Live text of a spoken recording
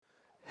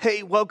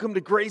Hey, welcome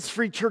to Grace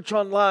Free Church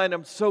Online.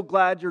 I'm so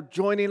glad you're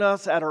joining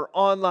us at our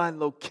online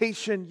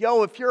location.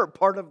 Yo, if you're a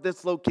part of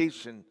this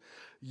location,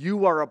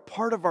 you are a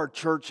part of our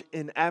church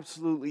in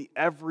absolutely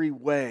every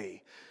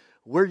way.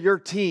 We're your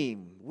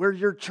team. We're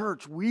your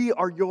church. We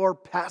are your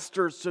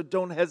pastors, so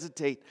don't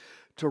hesitate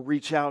to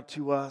reach out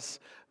to us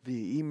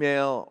via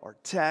email or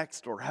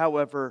text or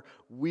however.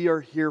 We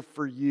are here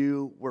for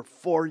you. We're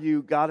for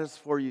you. God is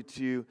for you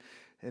too.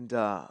 And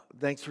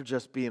thanks for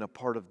just being a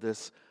part of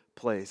this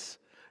place.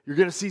 You're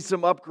going to see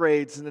some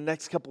upgrades in the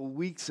next couple of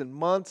weeks and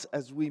months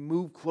as we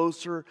move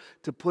closer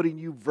to putting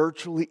you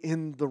virtually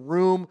in the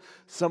room.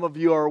 Some of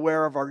you are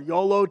aware of our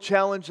YOLO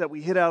challenge that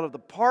we hit out of the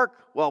park.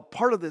 Well,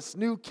 part of this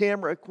new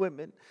camera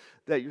equipment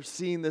that you're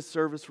seeing this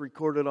service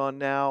recorded on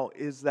now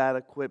is that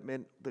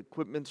equipment. The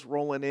equipment's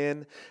rolling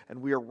in,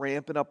 and we are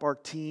ramping up our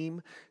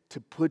team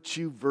to put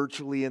you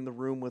virtually in the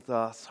room with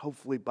us,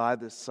 hopefully by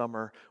this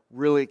summer.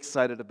 Really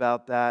excited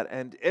about that.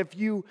 And if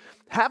you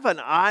have an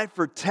eye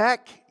for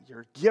tech,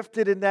 you're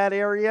gifted in that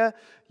area,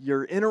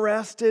 you're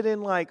interested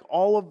in like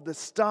all of the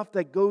stuff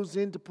that goes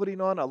into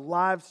putting on a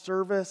live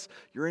service,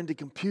 you're into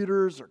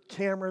computers or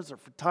cameras or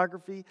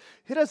photography,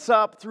 hit us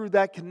up through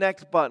that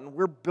connect button.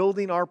 We're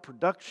building our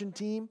production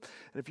team.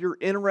 And if you're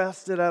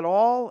interested at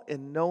all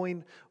in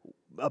knowing,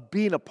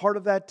 being a part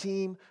of that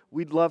team,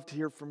 we'd love to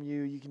hear from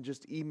you. You can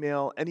just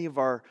email any of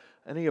our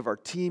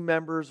team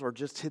members or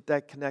just hit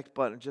that connect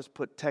button and just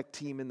put tech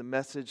team in the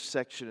message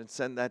section and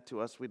send that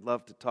to us. We'd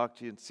love to talk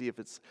to you and see if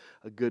it's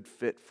a good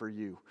fit for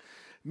you.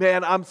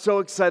 Man, I'm so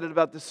excited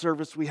about this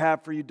service we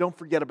have for you. Don't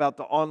forget about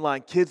the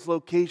online kids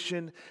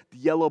location, the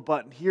yellow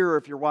button here, or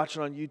if you're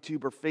watching on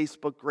YouTube or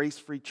Facebook,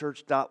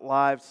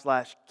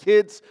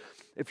 gracefreechurch.live/kids.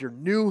 If you're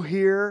new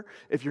here,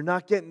 if you're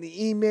not getting the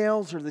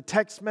emails or the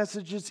text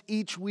messages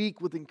each week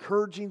with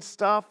encouraging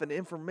stuff and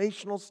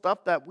informational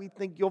stuff that we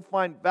think you'll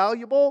find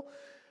valuable,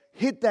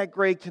 hit that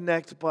gray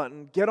connect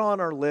button, get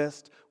on our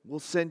list. We'll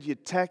send you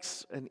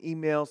texts and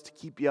emails to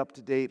keep you up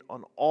to date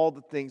on all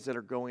the things that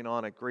are going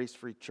on at Grace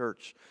Free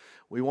Church.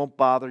 We won't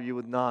bother you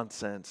with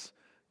nonsense,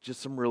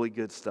 just some really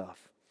good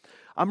stuff.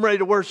 I'm ready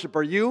to worship.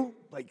 Are you?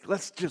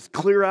 Let's just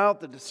clear out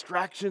the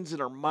distractions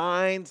in our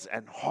minds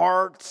and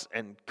hearts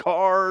and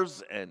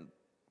cars and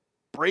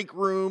break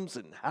rooms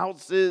and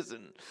houses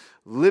and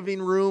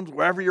living rooms,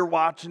 wherever you're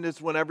watching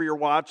this, whenever you're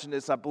watching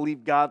this. I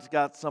believe God's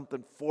got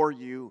something for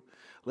you.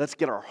 Let's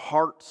get our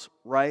hearts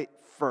right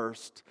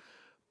first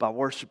by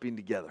worshiping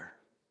together.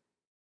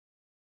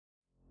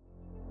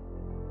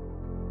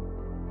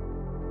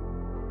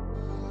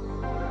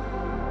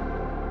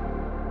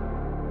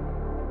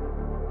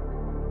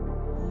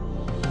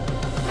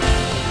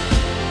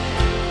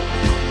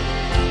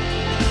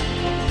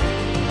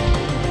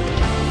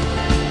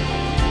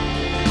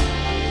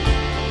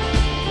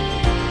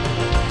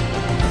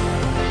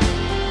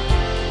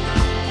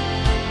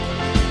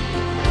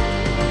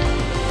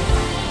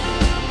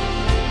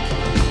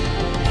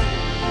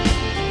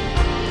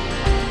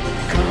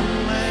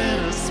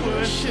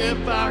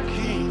 Our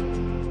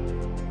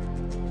King,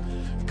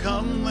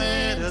 come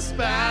let us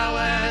bow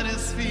at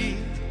His feet.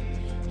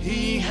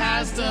 He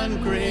has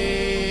done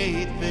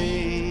great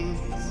things.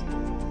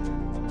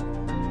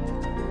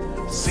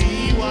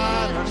 See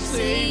what our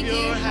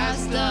Savior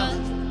has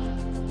done.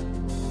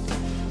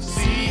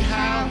 See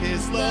how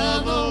His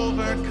love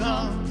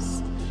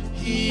overcomes.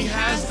 He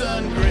has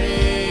done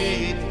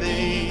great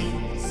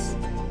things.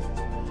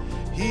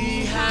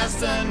 He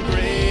has done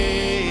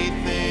great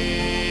things.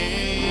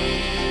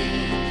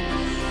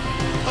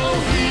 Oh,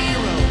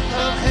 hero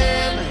of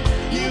heaven,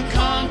 you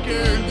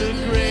conquered the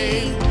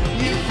grave.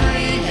 You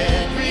free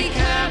every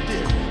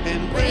captive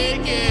and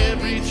break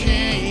every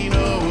chain.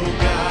 Oh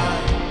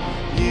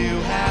God,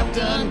 you have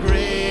done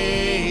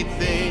great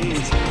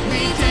things. We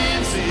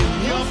dance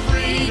in your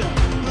freedom,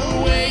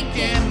 awake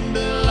and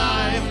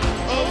alive.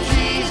 Oh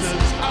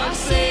Jesus, our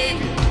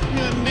Savior,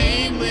 your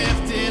name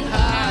lifted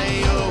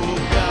high. Oh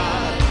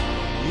God,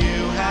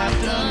 you have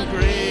done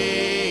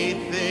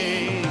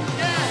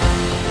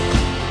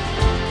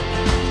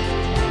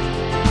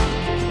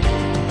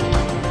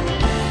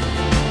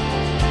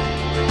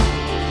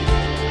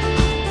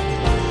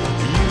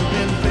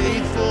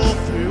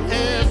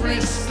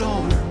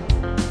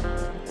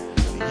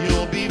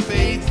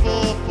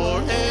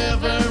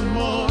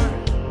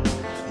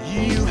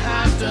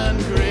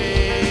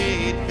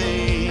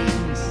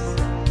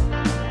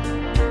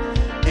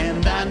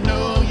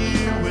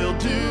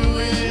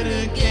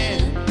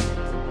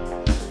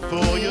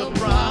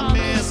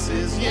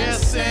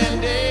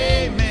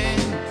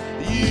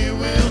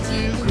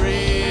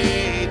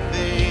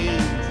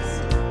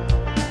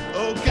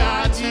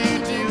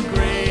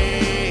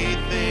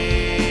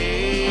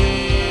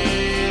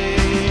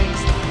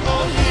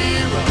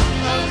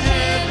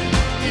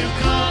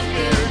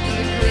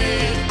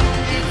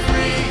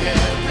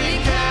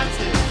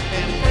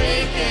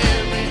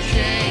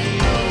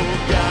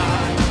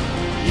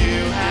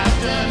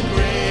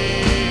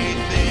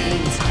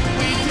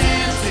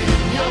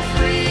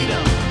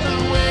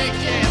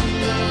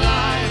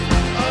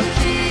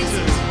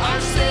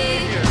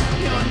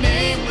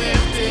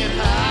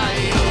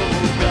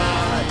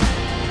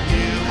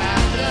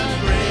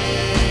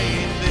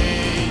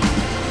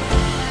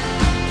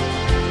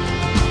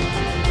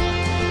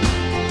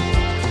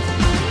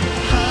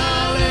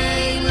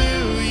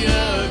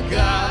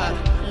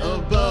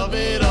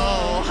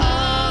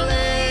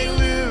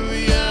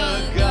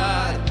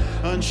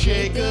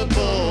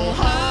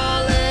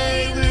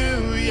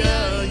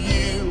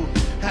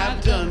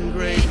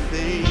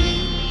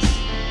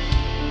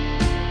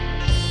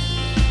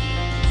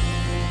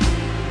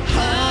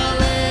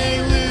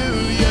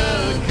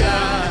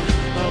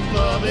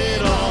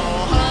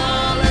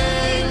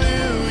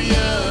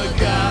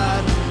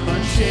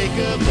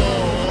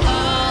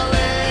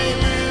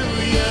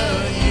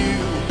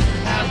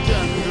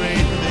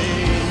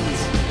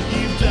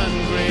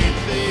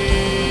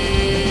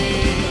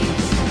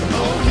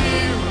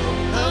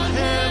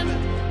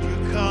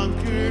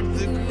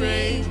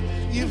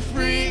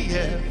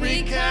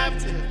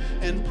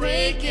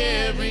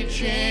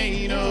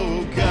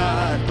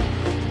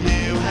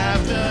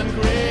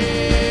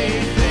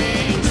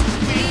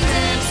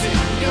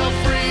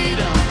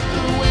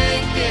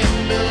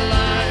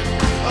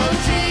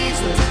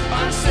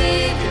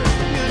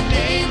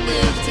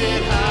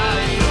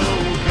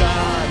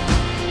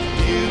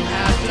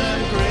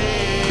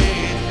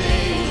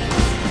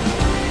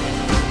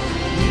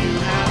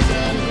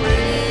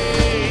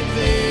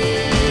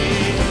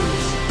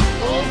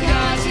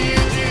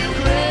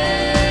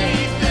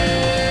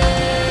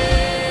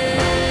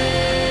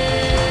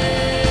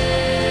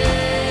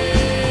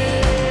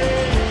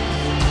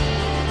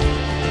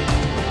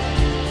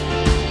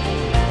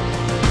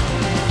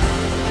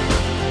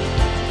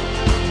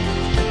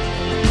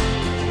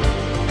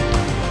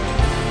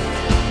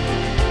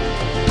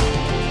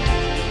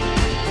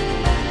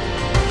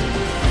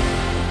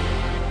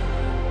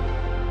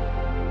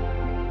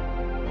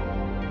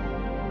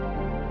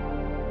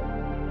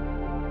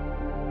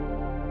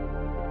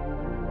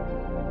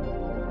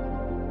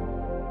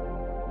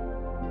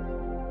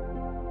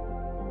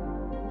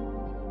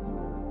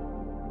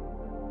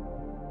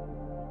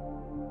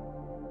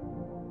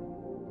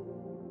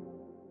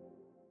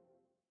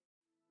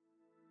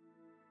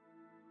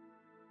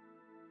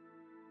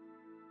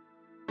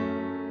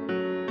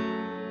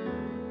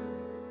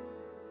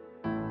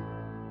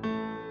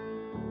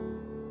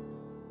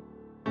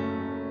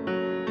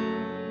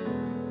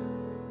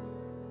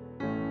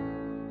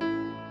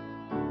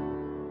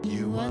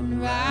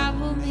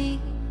unravel me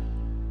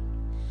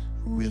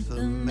with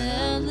a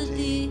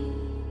melody.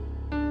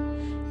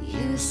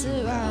 You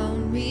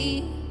surround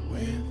me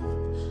with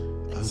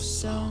a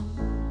song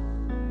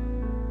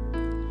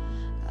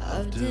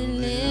of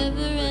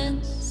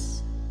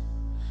deliverance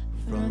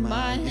from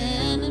my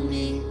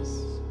enemies,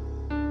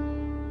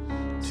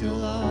 till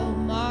all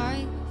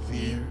my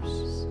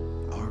fears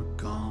are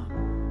gone.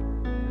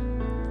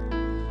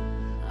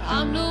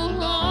 I'm no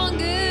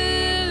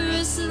longer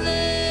a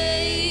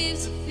slave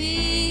to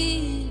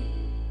fear.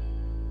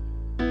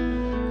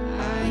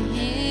 I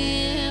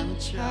am a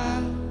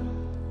child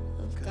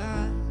of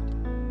God.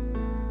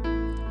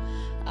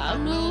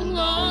 I'm no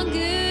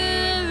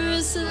longer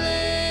a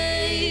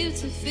slave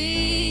to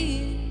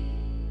fear.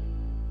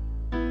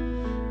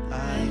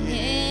 I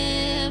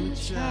am a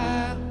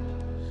child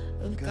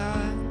of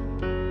God.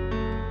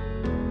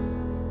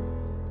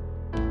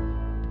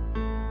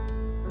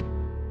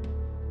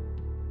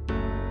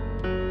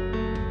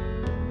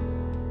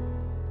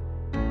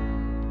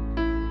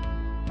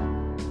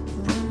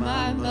 From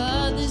my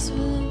mother's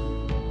womb,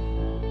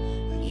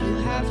 you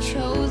have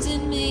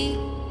chosen me.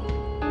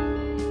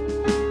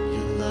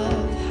 Your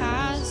love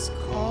has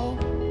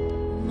called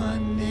my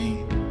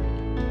name.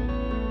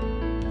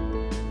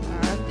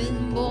 I've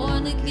been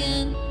born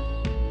again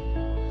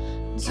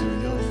to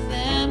your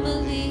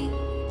family.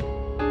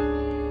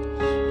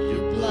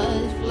 Your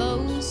blood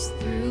flows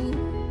through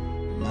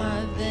my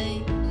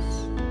veins.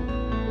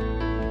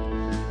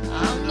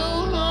 I'm no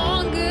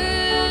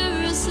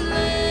longer a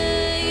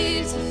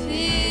slave to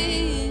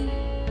fear.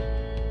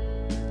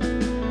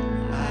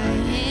 I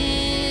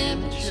am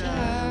a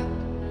child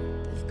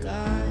of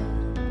God.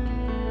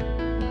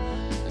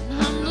 And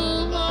I'm no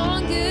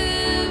longer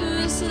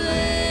a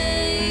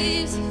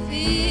slave to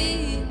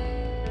fear.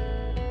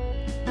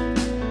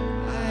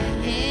 I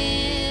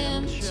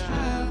am a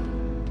child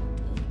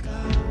of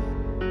God.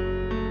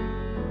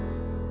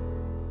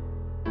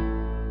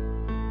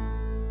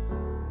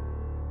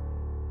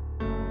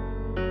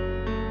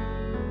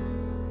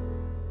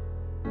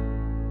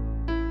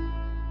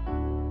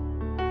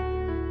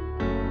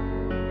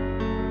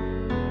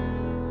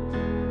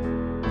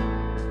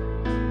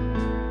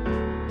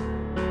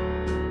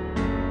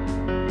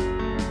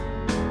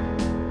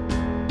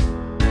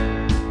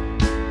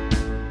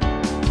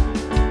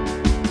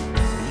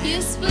 You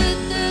split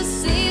the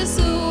sea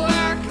so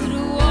I could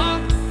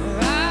walk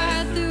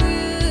right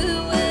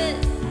through it.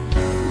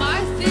 My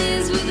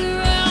fears were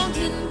drowned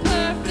in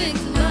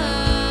perfect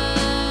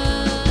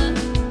love.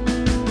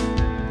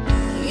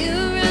 You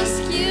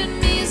rescued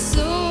me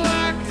so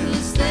I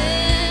could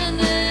stand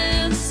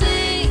and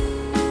sing.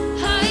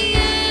 I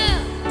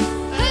am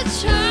a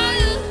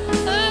child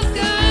of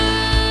God.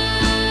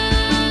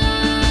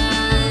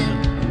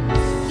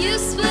 You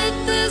split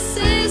the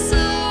sea so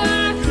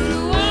I could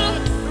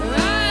walk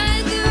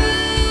right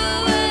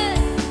through it.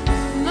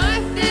 My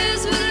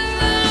fears were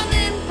drowned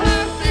in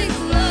perfect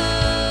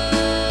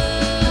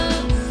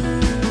love.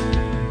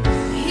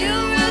 You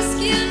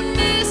rescued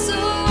me so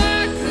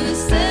I could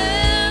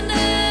stand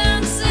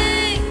and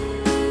sing.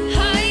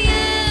 I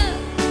am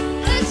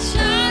a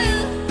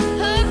child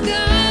of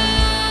God.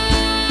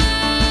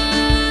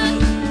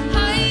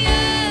 I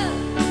am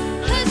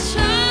a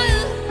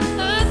child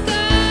of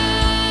God.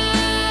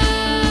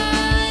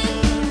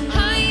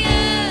 I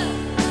am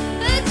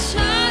a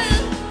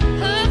child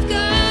of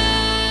God.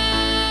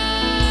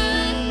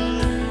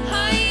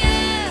 I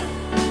am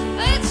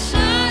a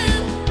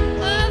child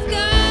of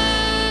God.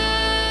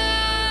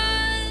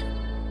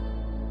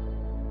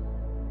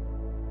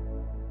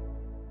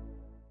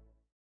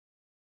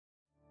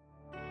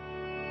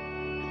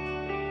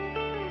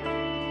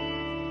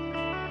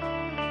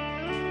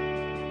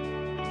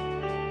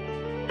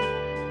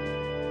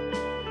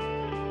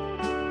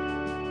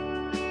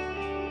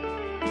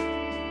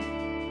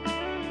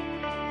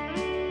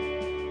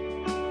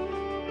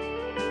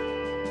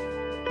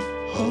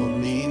 Hold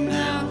me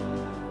now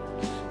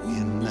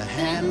in the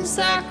hands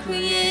I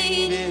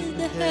created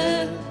the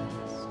heavens.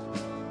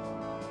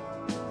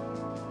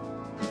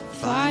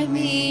 Find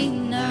me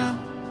now,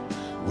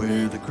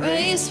 where the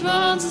grace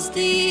runs as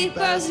deep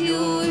as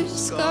your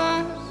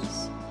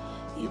scars.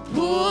 You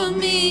pulled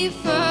me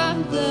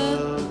from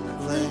the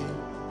clay.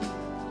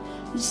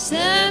 You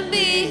set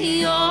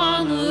me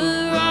on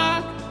a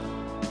rock,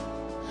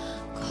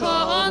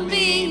 called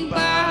me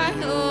by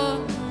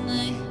your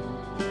name,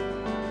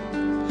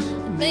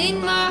 made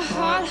my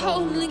heart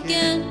whole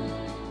again.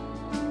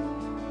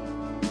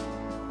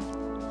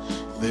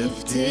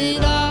 Lifted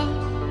up,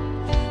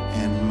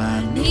 And my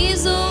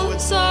knees are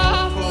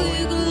tall for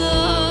your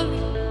glory,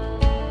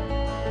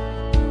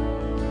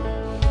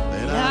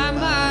 that that I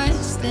might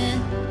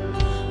stand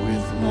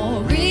with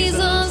more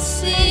reasons to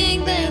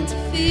sing than to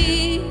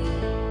fear.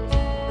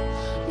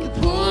 You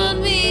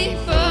pulled me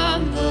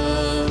from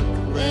the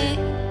clay,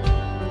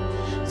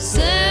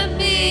 set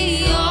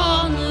me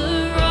on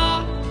the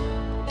rock,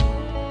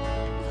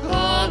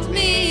 called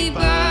me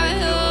by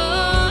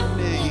your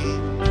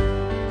name.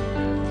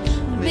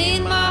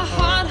 made my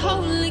heart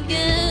whole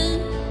again.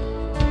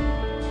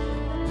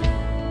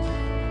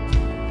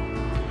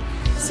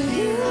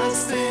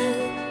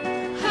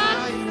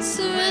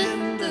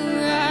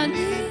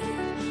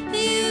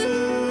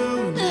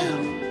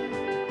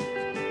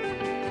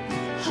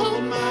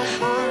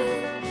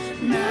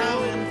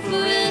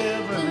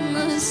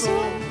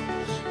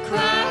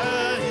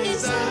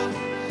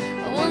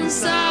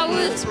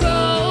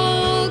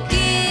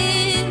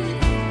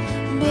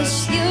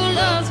 you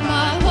loved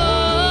my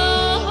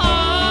whole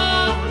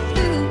heart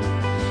through.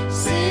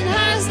 Sin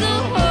has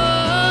no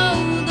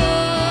hold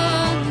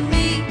on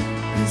me,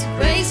 'cause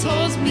grace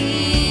holds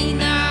me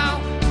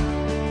now.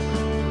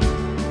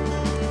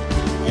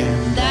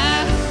 And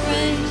that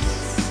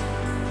grace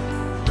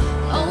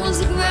owns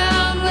the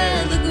ground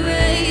where the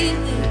grave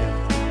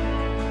lived,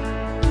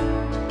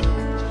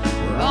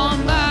 where all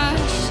my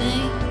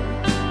shame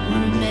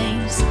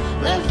remains,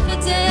 left for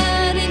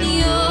dead in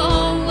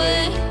your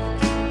way.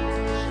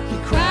 You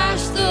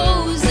crashed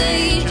those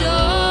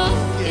age-old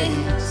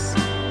gates,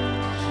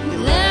 you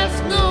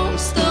left no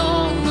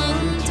stone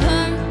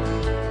unturned.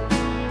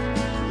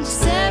 You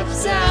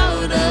stepped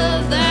out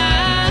of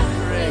that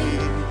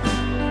grave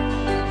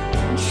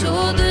and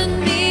shouldered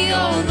me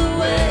all the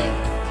way.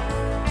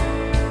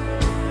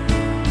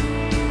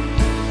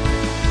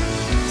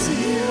 So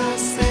here I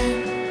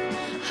stand,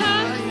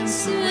 high in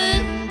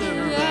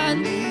surrender. I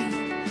need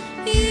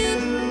you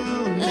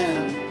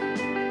now.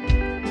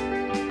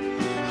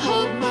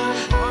 Hold my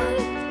heart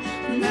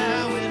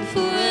now and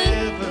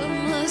forever.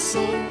 My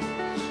soul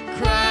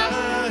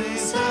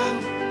cries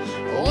out.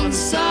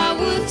 Once I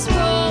was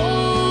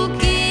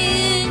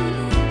broken,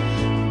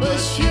 but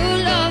you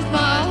loved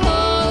my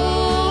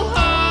whole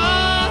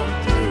heart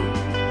through.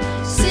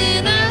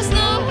 Sin has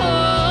no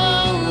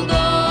hold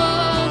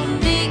on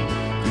me,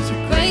 'cause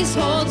your grace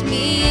holds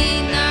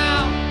me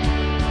now.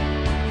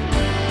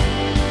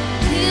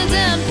 Healed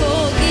and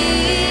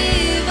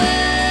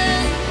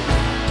forgiven.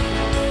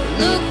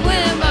 Look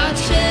where my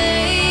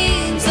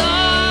chains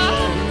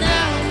are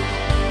now.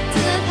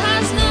 Death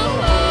has no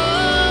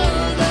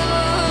hold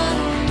on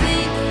me,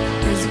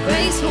 'cause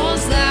grace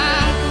holds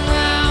that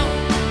ground.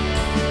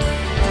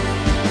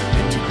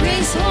 And your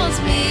grace holds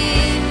me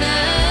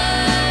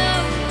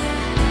now.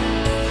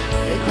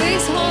 Your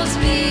grace holds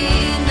me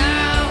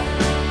now.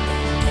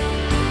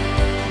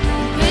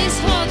 Your grace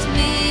holds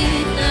me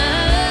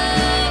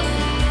now.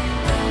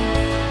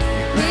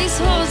 Your grace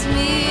holds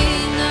me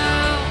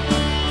now.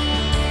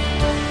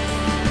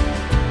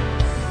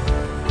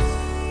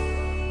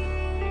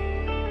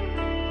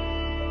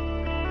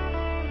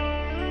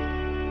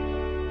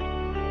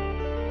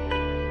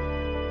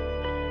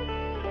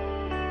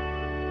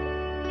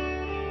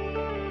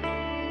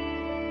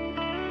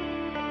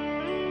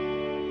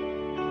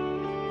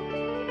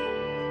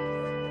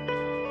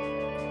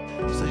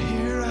 So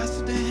here I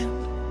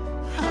stand,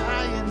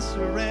 high in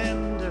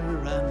surrender.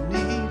 I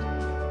need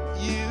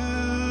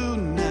you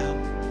now.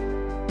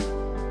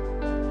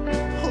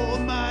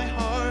 Hold my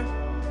heart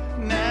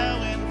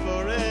now and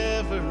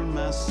forever.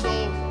 My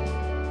soul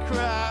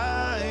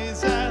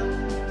cries out.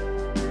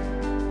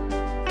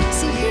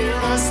 So here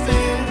I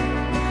stand,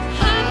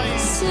 high in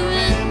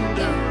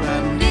surrender. I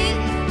need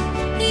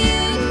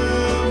you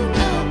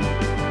now.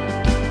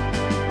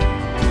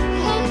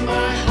 Hold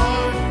my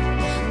heart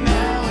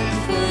now and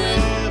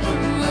forever.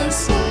 My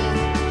soul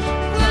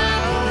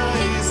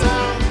cries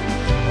out.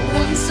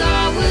 Once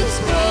I was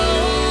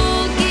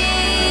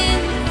broken,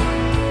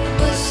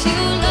 but you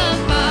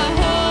loved my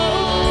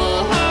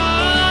whole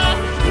heart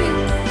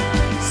through.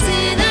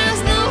 Sin has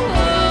no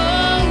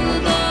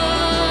hold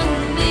on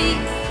me,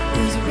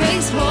 'cause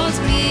grace holds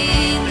me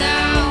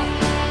now.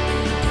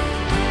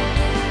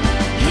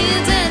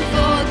 Healed and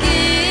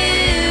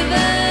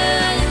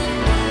forgiven.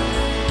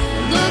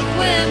 Look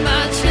where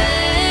my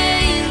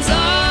chains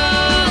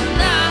are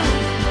now.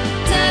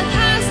 Death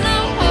has no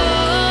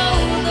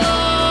hold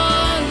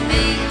on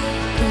me,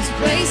 'cause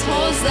grace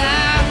holds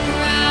that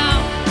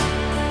ground.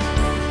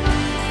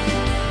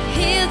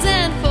 Healed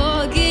and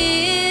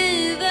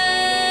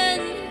forgiven.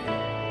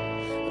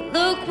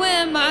 Look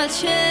where my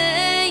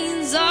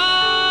chains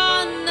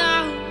are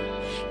now.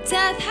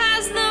 Death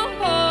has no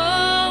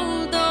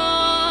hold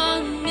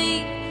on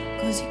me,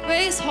 'cause your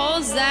grace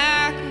holds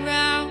that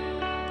ground.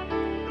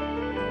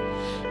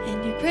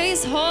 And your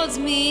grace holds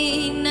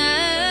me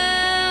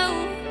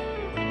now.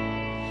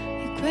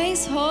 Your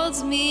grace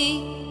holds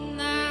me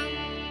now.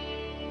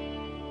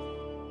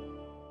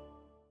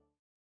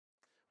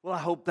 Well, I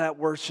hope that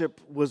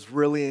worship was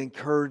really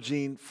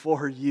encouraging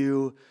for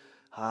you.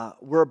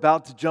 We're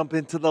about to jump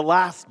into the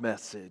last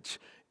message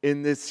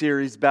in this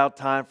series, About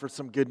Time for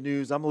Some Good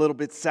News. I'm a little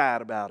bit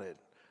sad about it.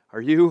 Are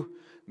you?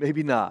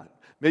 Maybe not.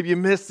 Maybe you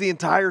missed the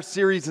entire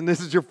series and this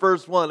is your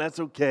first one. That's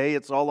okay.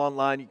 It's all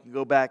online. You can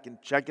go back and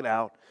check it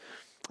out.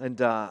 And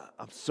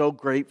I'm so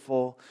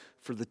grateful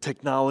for the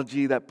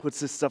technology that puts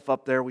this stuff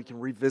up there. We can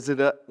revisit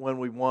it when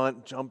we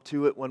want, jump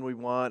to it when we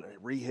want,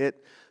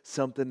 re-hit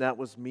something that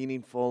was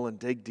meaningful and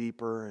dig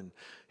deeper and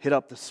hit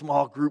up the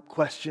small group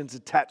questions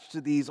attached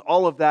to these.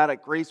 All of that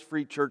at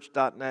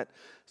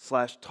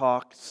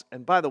gracefreechurch.net/talks.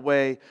 And by the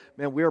way,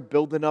 man, we are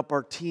building up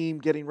our team,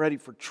 getting ready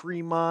for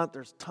Tremont.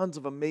 There's tons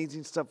of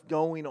amazing stuff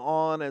going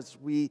on as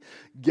we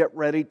get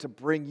ready to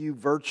bring you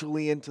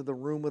virtually into the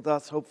room with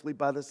us, hopefully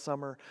by this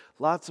summer.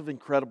 Lots of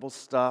incredible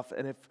stuff.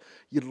 And if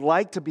you'd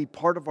like to be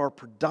part of our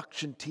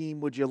production team,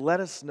 would you let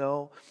us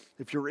know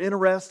if you're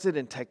interested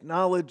in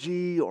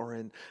technology or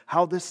in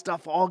how this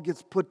stuff all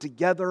gets put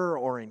together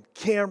or in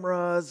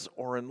cameras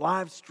or in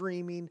live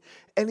streaming,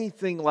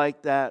 anything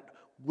like that.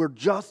 We're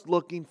just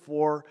looking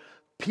for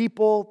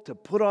people to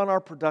put on our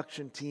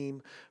production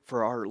team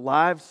for our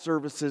live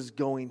services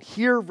going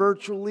here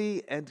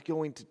virtually and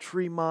going to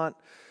Tremont.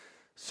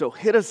 So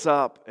hit us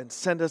up and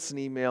send us an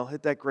email.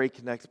 Hit that Great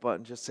Connect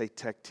button. Just say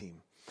Tech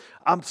Team.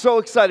 I'm so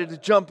excited to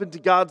jump into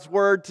God's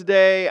Word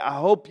today. I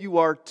hope you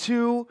are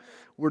too.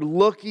 We're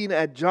looking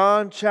at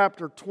John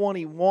chapter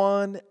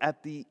 21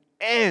 at the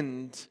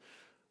end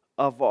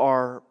of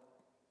our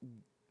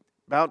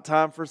About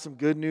Time for Some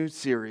Good News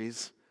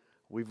series.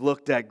 We've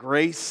looked at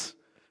grace,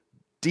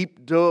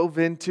 deep dove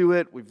into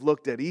it. We've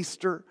looked at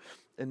Easter,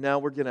 and now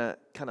we're going to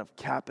kind of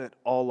cap it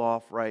all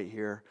off right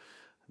here.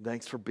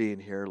 Thanks for being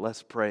here.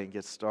 Let's pray and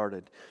get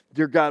started.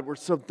 Dear God, we're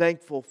so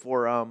thankful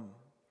for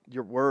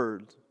your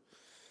Word.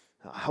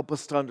 Help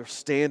us to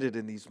understand it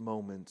in these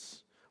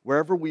moments.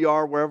 Wherever we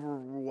are, wherever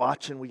we're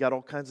watching, we got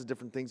all kinds of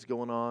different things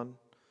going on.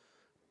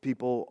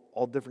 People,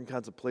 all different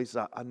kinds of places.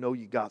 I know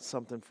you got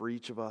something for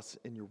each of us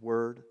in your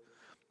Word.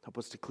 Help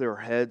us to clear our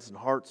heads and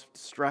hearts of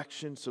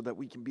distraction so that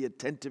we can be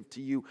attentive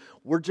to you.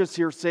 We're just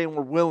here saying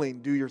we're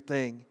willing, do your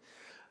thing.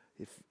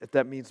 If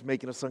that means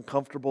making us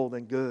uncomfortable,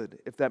 then good.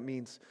 If that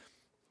means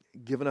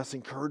giving us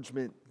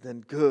encouragement,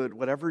 then good.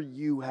 Whatever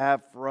you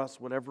have for us,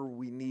 whatever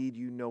we need,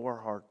 you know our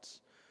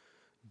hearts.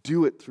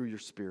 Do it through your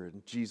Spirit.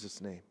 In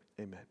Jesus' name,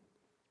 amen.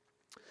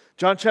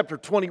 John chapter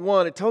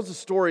 21, it tells the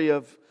story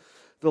of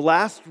the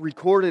last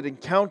recorded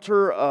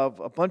encounter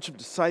of a bunch of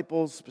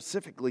disciples,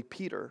 specifically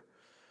Peter,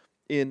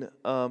 in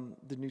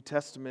the New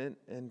Testament.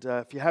 And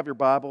if you have your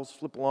Bibles,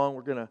 flip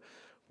along.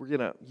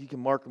 You can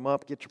mark them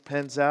up, get your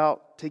pens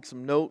out, take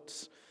some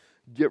notes,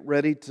 get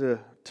ready to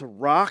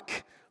rock.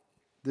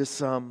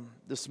 This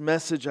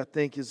message, I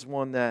think, is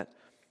one that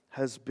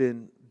has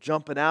been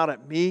jumping out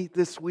at me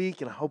this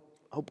week, and I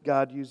hope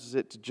God uses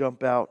it to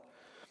jump out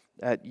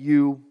at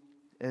you.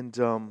 And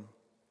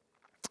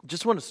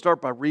just want to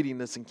start by reading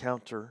this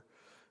encounter,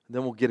 and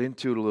then we'll get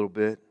into it a little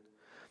bit.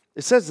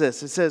 It says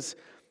this. It says,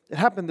 it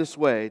happened this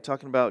way,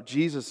 talking about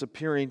Jesus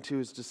appearing to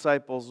his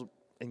disciples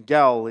in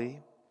Galilee.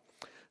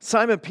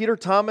 Simon Peter,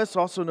 Thomas,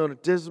 also known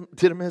as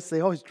Didymus,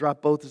 they always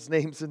drop both his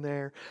names in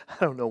there.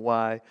 I don't know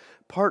why.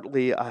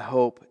 Partly, I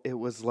hope it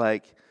was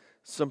like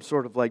some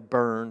sort of like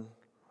burn.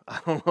 I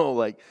don't know,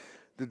 like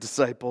the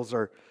disciples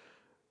are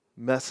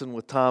messing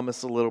with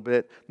Thomas a little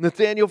bit.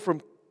 Nathanael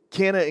from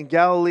Cana in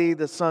Galilee,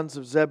 the sons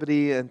of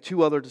Zebedee, and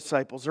two other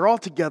disciples are all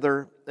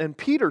together. And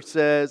Peter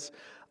says,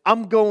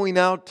 I'm going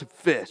out to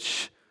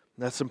fish.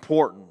 That's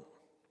important.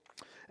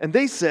 And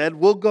they said,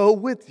 we'll go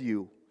with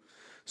you.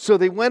 So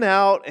they went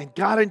out and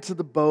got into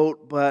the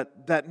boat,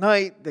 but that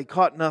night they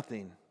caught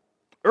nothing.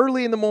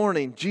 Early in the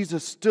morning,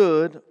 Jesus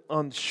stood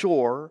on the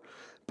shore,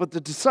 but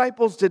the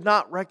disciples did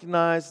not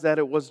recognize that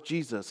it was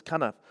Jesus.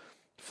 Kind of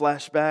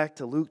flashback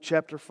to Luke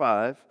chapter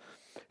 5.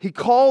 He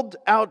called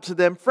out to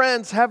them,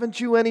 friends, haven't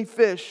you any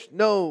fish?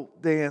 No,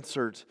 they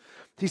answered.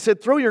 He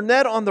said, throw your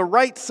net on the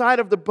right side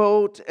of the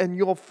boat and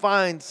you'll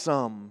find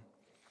some.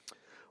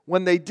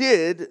 When they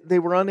did, they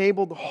were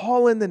unable to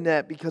haul in the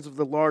net because of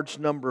the large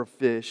number of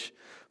fish.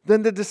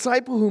 Then the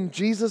disciple whom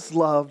Jesus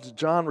loved,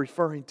 John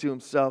referring to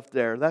himself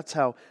there, that's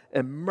how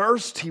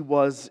immersed he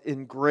was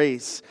in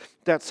grace.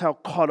 That's how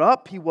caught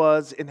up he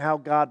was in how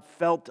God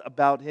felt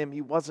about him.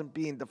 He wasn't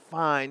being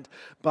defined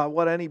by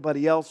what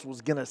anybody else was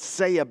going to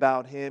say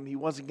about him. He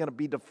wasn't going to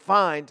be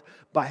defined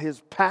by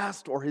his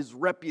past or his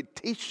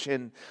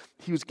reputation.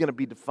 He was going to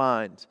be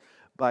defined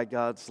by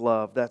God's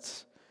love.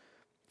 That's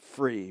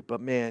free. But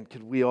man,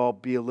 could we all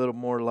be a little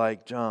more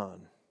like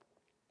John?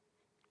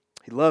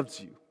 He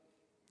loves you.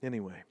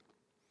 Anyway,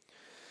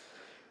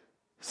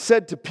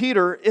 said to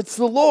Peter, it's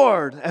the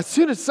Lord. As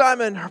soon as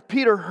Simon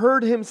Peter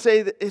heard him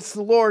say that it's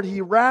the Lord, he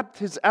wrapped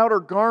his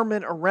outer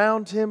garment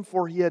around him,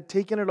 for he had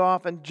taken it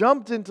off, and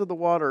jumped into the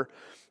water.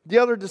 The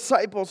other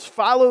disciples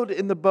followed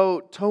in the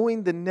boat,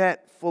 towing the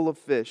net full of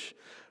fish,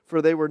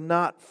 for they were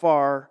not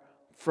far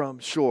from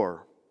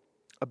shore,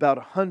 about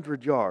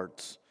 100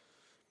 yards.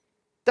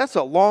 That's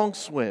a long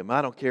swim.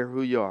 I don't care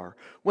who you are.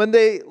 When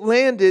they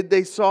landed,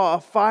 they saw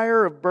a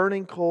fire of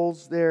burning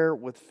coals there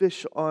with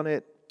fish on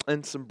it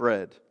and some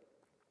bread.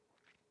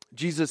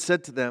 Jesus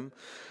said to them,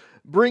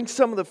 bring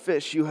some of the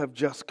fish you have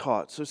just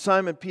caught. So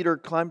Simon Peter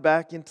climbed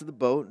back into the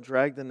boat and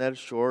dragged the net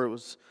ashore. It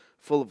was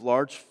full of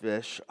large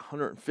fish,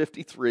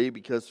 153,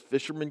 because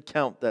fishermen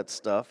count that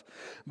stuff.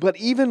 But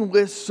even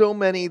with so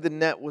many, the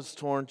net was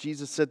torn.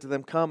 Jesus said to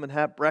them, come and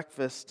have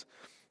breakfast.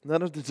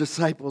 None of the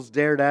disciples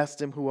dared ask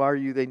him, who are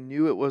you? They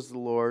knew it was the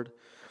Lord.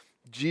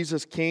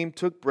 Jesus came,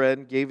 took bread,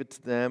 and gave it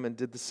to them, and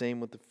did the same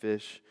with the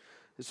fish.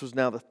 This was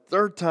now the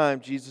third time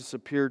Jesus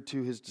appeared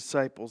to his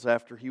disciples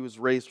after he was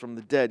raised from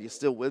the dead. You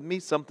still with me?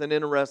 Something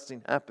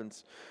interesting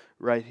happens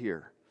right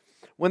here.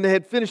 When they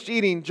had finished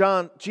eating,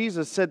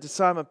 Jesus said to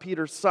Simon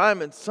Peter,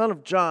 Simon, son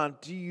of John,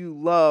 do you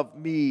love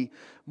me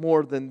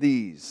more than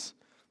these?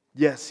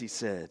 Yes, he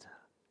said,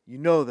 you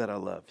know that I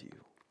love you.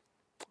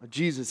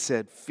 Jesus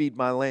said, feed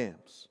my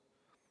lambs.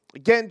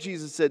 Again,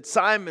 Jesus said,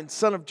 Simon,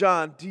 son of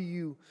John, do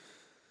you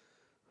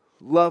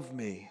love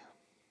me?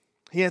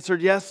 He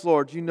answered, yes,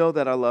 Lord, you know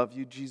that I love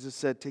you. Jesus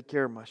said, take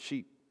care of my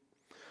sheep.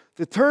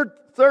 The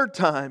third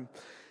time,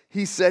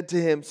 he said to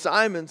him,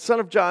 Simon, son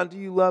of John, do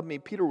you love me?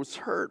 Peter was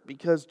hurt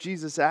because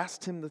Jesus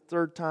asked him the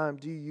third time,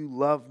 do you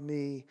love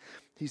me?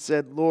 He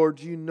said, Lord,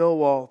 you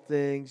know all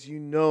things. You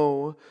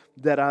know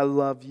that I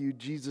love you.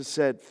 Jesus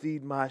said,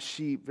 feed my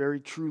sheep.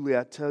 Very truly,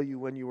 I tell you,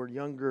 when you were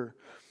younger,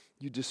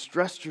 you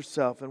distressed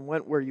yourself and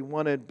went where you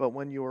wanted, but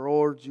when you are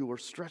old, you will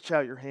stretch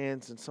out your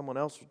hands and someone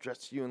else will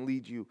dress you and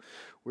lead you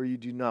where you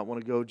do not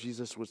want to go.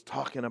 Jesus was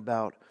talking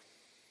about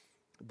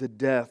the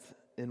death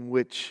in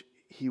which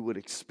he would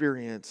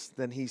experience.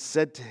 Then he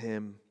said to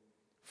him,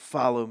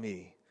 follow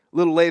me. A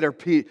little later,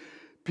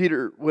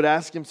 Peter would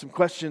ask him some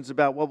questions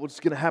about what was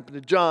going to happen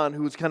to John,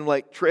 who was kind of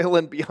like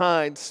trailing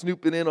behind,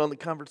 snooping in on the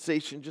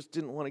conversation, just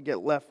didn't want to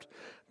get left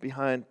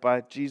behind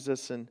by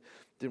Jesus and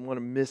didn't want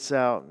to miss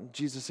out. And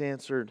Jesus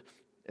answered,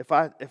 if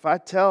I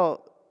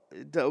tell,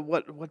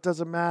 what does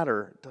it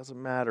matter? It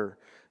doesn't matter.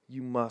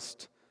 You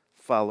must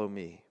follow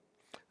me.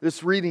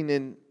 This reading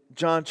in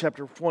John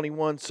chapter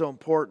 21, so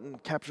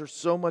important, captures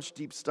so much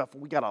deep stuff.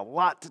 We got a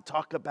lot to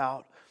talk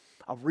about.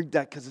 I'll read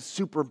that because it's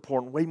super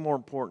important, way more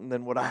important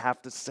than what I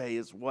have to say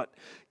is what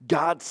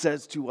God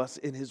says to us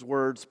in His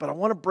words. But I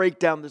want to break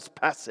down this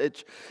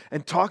passage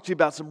and talk to you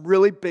about some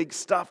really big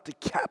stuff to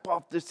cap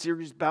off this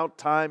series about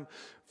time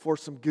for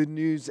some good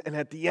news. And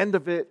at the end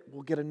of it,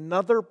 we'll get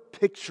another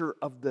picture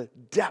of the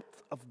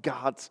depth of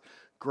God's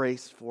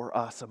grace for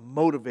us, a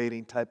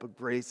motivating type of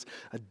grace,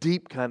 a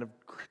deep kind of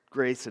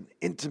grace, an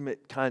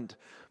intimate kind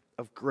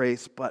of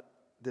grace. But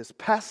this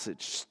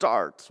passage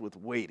starts with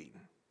waiting.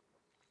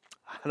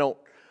 I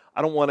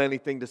don't want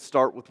anything to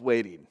start with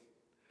waiting.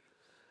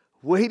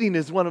 Waiting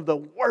is one of the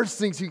worst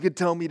things you could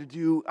tell me to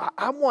do.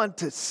 I want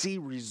to see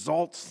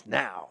results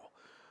now.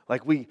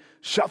 Like we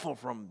shuffle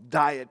from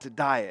diet to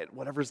diet,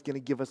 whatever's going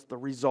to give us the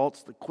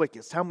results the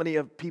quickest. How many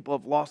of people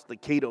have lost the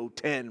Keto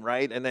 10,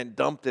 right? And then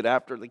dumped it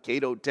after the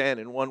Keto 10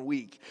 in 1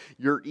 week.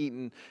 You're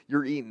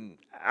eating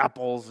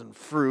apples and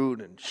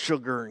fruit and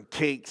sugar and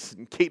cakes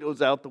and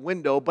Keto's out the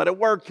window, but it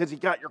worked because you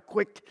got your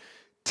quick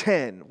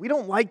 10. We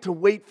don't like to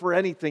wait for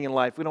anything in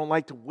life. We don't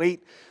like to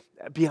wait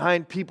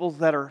behind people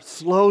that are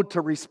slow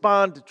to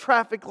respond to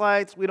traffic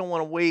lights. We don't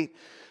want to wait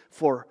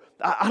for,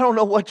 I don't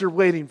know what you're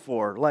waiting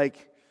for.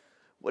 Like,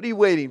 what are you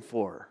waiting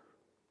for?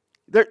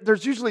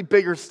 There's usually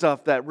bigger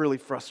stuff that really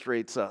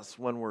frustrates us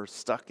when we're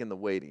stuck in the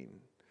waiting.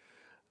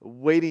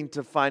 Waiting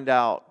to find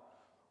out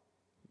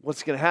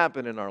what's going to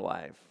happen in our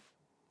life.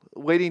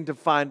 Waiting to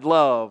find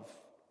love.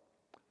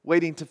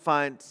 Waiting to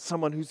find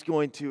someone who's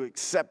going to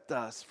accept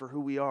us for who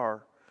we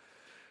are.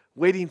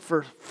 Waiting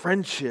for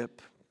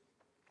friendship.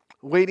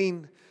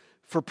 Waiting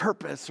for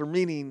purpose or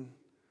meaning.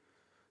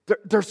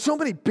 There's so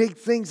many big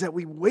things that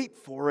we wait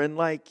for, and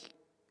like,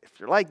 if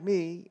you're like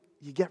me,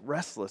 you get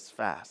restless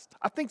fast.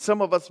 I think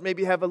some of us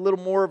maybe have a little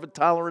more of a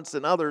tolerance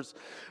than others,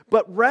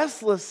 but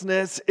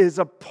restlessness is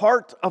a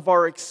part of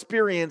our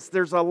experience.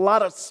 There's a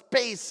lot of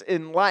space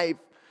in life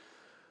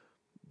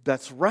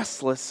that's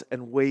restless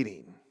and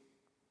waiting.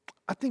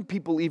 I think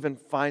people even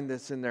find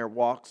this in their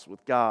walks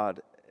with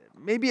God.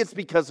 Maybe it's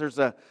because there's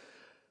a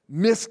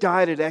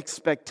misguided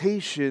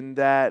expectation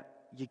that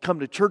you come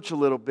to church a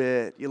little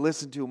bit, you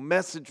listen to a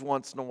message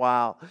once in a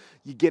while,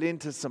 you get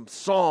into some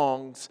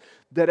songs,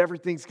 that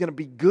everything's going to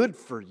be good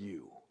for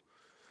you.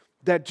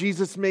 That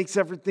Jesus makes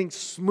everything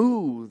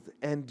smooth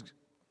and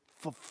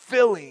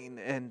fulfilling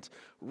and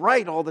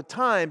right all the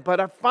time. But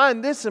I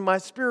find this in my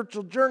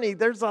spiritual journey,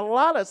 there's a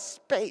lot of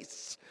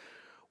space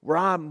where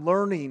I'm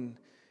learning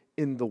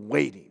in the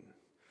waiting.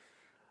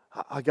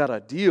 I got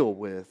to deal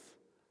with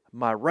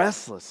my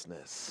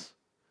restlessness.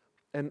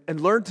 And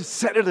learn to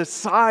set it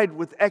aside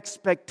with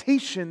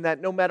expectation that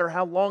no matter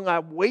how long I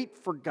wait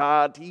for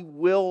God, He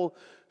will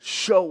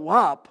show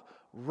up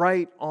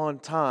right on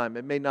time.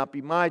 It may not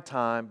be my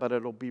time, but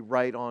it'll be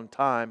right on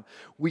time.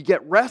 We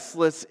get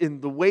restless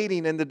in the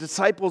waiting, and the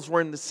disciples were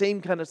in the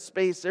same kind of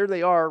space. There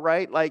they are,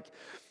 right? Like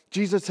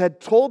Jesus had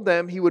told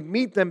them He would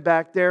meet them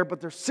back there, but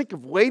they're sick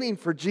of waiting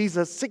for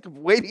Jesus, sick of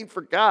waiting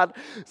for God,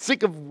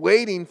 sick of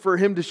waiting for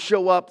Him to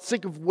show up,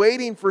 sick of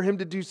waiting for Him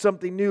to do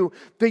something new.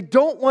 They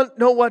don't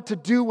know what to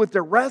do with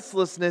their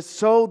restlessness,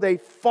 so they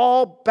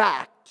fall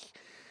back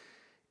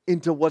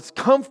into what's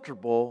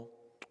comfortable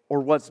or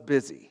what's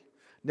busy.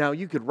 Now,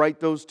 you could write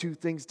those two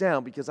things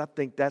down because I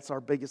think that's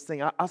our biggest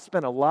thing. I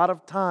spent a lot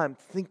of time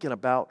thinking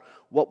about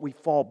what we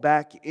fall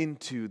back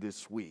into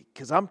this week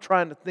because I'm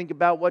trying to think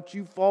about what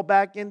you fall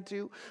back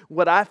into,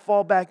 what I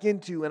fall back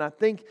into, and I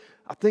think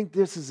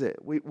this is it.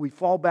 We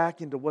fall back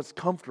into what's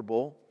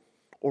comfortable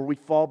or we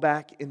fall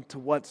back into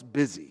what's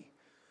busy.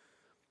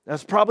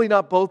 That's probably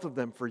not both of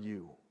them for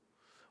you.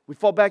 We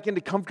fall back into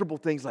comfortable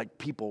things like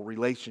people,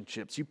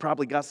 relationships. You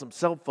probably got some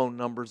cell phone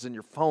numbers in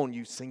your phone,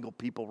 you single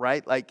people,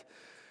 right? Like,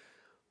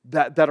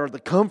 that are the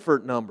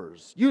comfort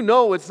numbers. You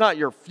know it's not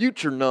your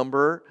future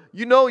number.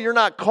 You know you're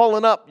not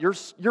calling up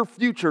your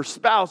future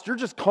spouse. You're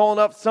just calling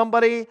up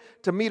somebody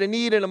to meet a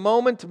need in a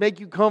moment to make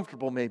you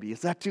comfortable maybe.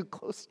 Is that too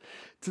close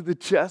to the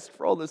chest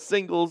for all the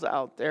singles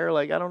out there?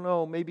 Like, I don't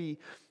know, maybe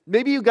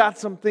you got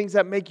some things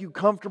that make you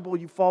comfortable.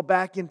 You fall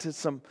back into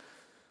some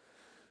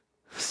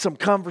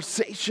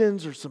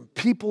conversations or some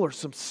people or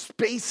some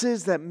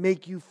spaces that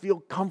make you feel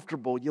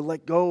comfortable. You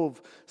let go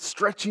of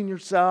stretching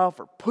yourself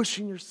or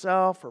pushing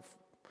yourself, or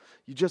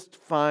you just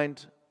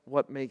find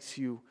what makes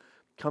you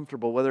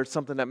comfortable, whether it's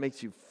something that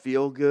makes you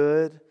feel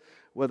good,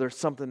 whether it's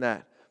something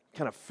that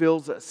kind of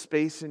fills a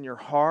space in your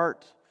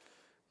heart.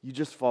 You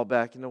just fall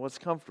back into what's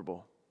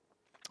comfortable.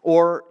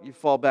 Or you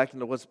fall back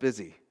into what's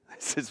busy.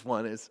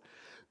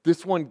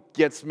 This one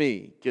gets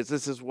me, because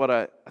this is what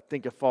I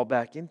think I fall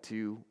back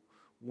into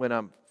when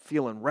I'm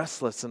feeling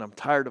restless and I'm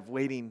tired of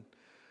waiting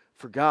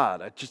for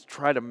God. I just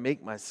try to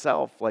make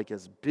myself like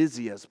as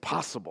busy as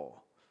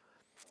possible.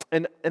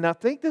 And I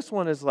think this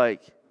one is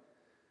like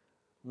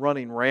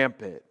running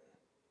rampant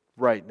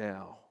right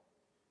now.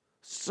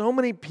 So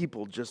many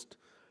people just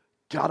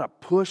gotta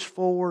push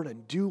forward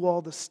and do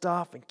all the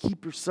stuff and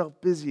keep yourself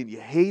busy, and you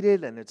hate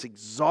it and it's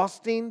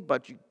exhausting,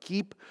 but you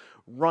keep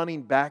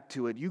running back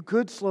to it. You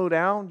could slow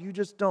down, you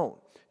just don't.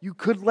 You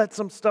could let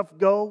some stuff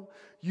go,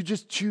 you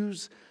just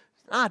choose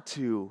not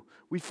to.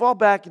 We fall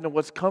back into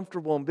what's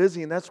comfortable and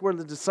busy, and that's where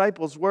the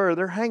disciples were.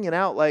 They're hanging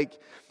out, like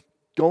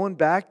going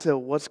back to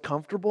what's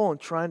comfortable and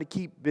trying to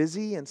keep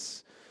busy. And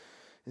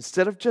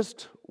instead of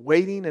just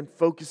waiting and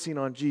focusing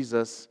on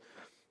Jesus,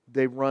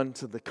 they run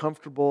to the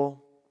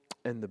comfortable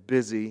and the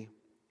busy,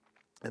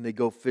 and they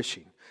go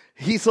fishing.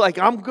 He's like,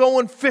 I'm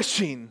going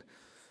fishing.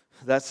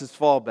 That's his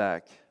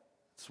fallback.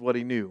 It's what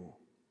he knew.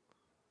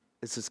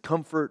 It's his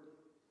comfort.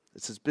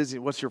 It's his busy.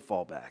 What's your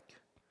fallback?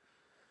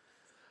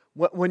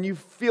 When you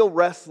feel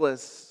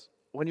restless,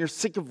 when you're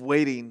sick of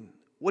waiting,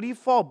 what do you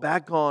fall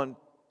back on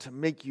to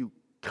make you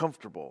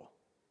comfortable,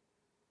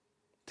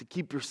 to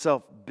keep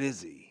yourself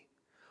busy?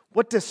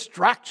 What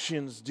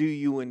distractions do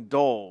you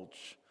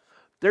indulge?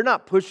 They're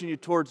not pushing you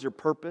towards your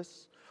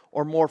purpose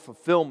or more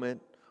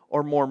fulfillment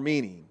or more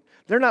meaning.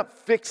 They're not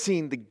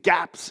fixing the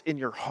gaps in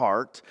your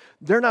heart.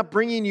 They're not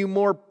bringing you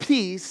more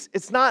peace.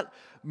 It's not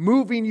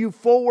moving you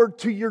forward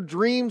to your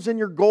dreams and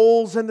your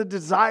goals and the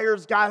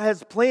desires God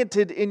has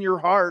planted in your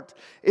heart.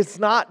 It's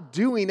not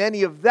doing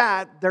any of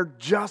that. They're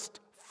just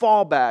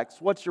fallbacks.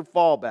 What's your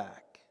fallback?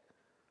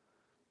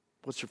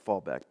 What's your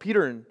fallback?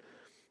 Peter and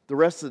the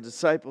rest of the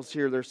disciples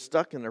here, they're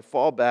stuck in their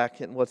fallback,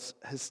 and what's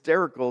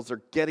hysterical is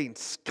they're getting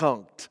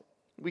skunked.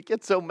 We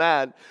get so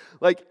mad.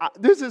 Like,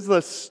 this is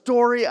the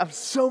story of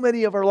so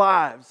many of our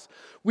lives.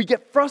 We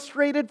get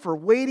frustrated for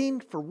waiting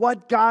for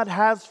what God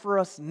has for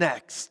us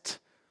next.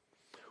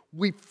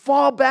 We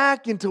fall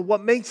back into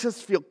what makes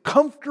us feel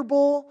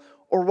comfortable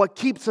or what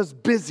keeps us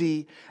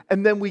busy,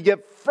 and then we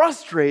get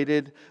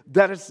frustrated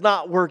that it's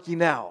not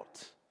working out.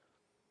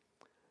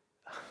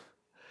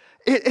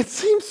 It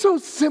seems so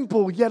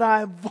simple, yet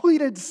I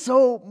avoided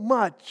so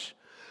much.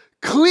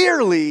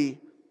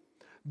 Clearly,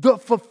 the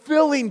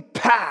fulfilling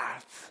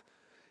path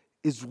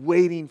is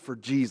waiting for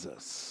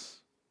Jesus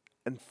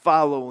and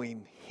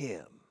following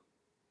Him.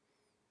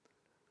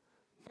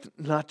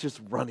 Not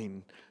just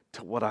running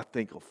to what I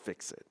think will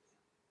fix it.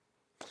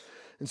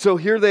 And so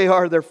here they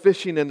are, they're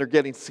fishing and they're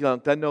getting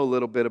skunked. I know a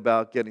little bit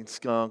about getting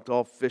skunked.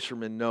 All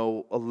fishermen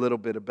know a little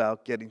bit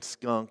about getting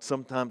skunked.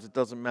 Sometimes it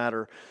doesn't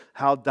matter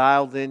how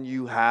dialed in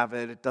you have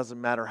it. It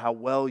doesn't matter how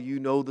well you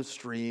know the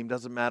stream. It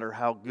doesn't matter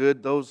how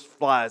good those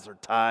flies are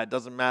tied. It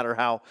doesn't matter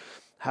how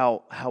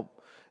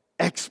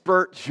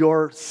expert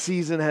your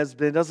season has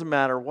been. It doesn't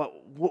matter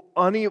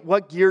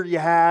what gear you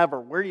have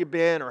or where you've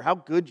been or how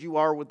good you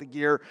are with the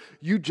gear.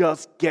 You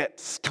just get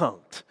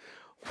skunked.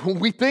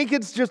 We think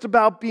it's just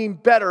about being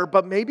better,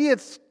 but maybe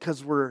it's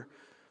because we're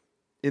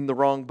in the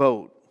wrong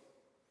boat.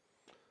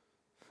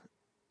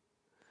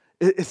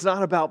 It's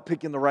not about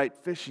picking the right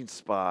fishing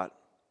spot.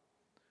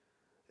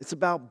 It's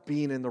about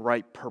being in the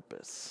right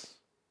purpose.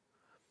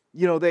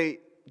 You know,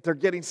 they're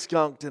getting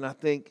skunked, and I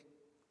think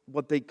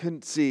what they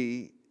couldn't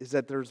see is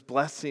that there's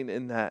blessing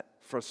in that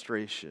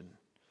frustration.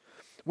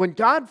 When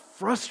God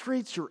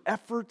frustrates your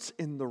efforts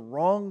in the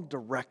wrong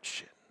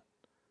direction,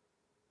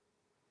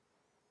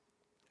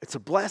 it's a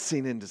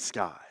blessing in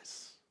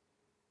disguise.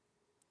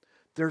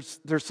 There's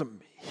some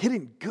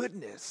hidden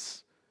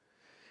goodness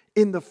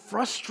in the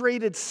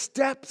frustrated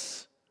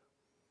steps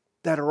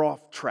that are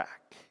off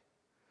track.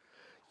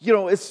 You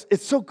know, it's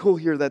so cool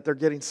here that they're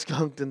getting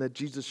skunked and that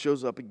Jesus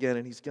shows up again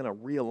and He's going to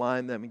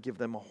realign them and give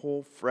them a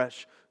whole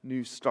fresh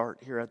new start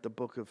here at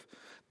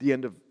the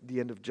end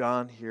of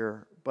John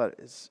here. But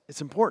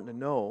it's important to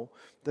know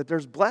that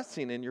there's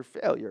blessing in your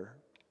failure.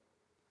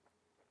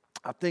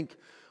 I think,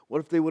 what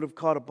if they would have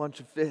caught a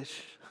bunch of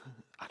fish?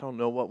 I don't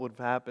know what would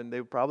have happened.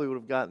 They probably would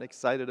have gotten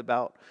excited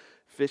about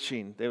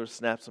fishing. They would have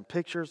snapped some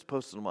pictures,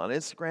 posted them on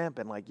Instagram,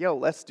 and like, yo,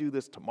 let's do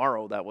this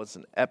tomorrow. That was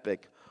an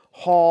epic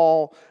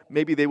haul.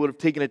 Maybe they would have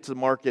taken it to the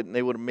market and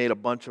they would have made a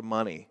bunch of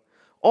money.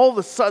 all of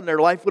a sudden their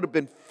life would have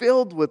been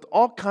filled with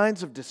all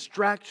kinds of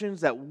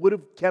distractions that would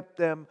have kept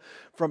them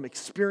from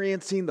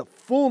experiencing the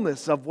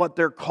fullness of what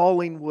their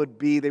calling would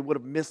be. They would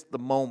have missed the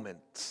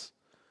moment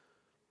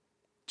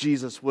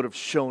Jesus would have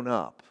shown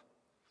up,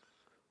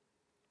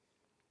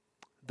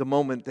 the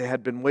moment they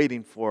had been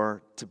waiting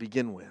for to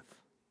begin with.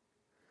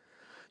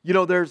 You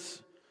know,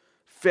 there's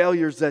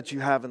failures that you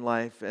have in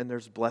life, and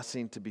there's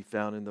blessing to be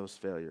found in those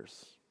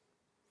failures.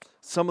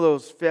 Some of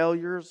those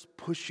failures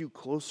push you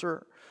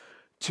closer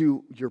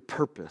to your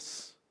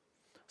purpose.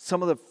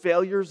 Some of the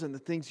failures and the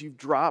things you've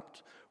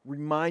dropped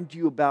remind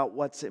you about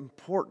what's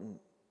important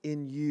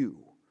in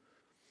you.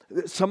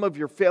 Some of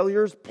your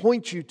failures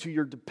point you to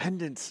your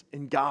dependence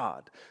in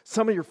God.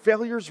 Some of your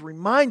failures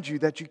remind you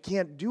that you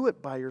can't do it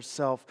by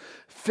yourself.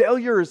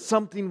 Failure is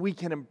something we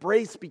can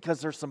embrace because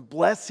there's some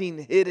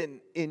blessing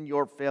hidden in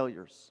your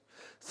failures.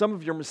 Some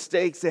of your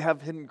mistakes, they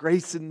have hidden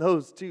grace in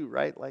those too,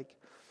 right? Like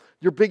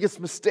your biggest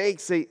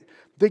mistakes,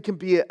 they can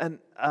be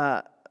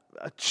a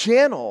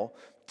channel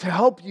to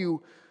help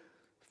you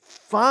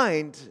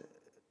find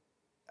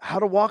how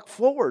to walk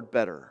forward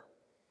better.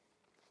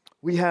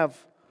 We have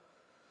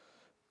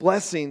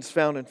blessings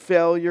found in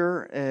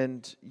failure,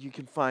 and you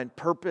can find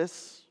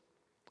purpose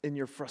in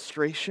your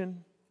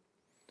frustration.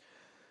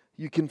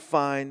 You can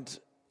find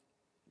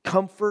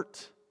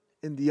comfort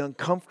in the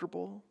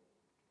uncomfortable.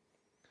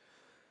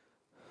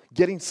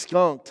 Getting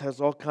skunked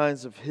has all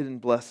kinds of hidden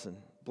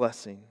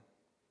blessing.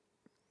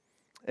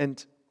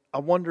 And I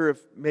wonder if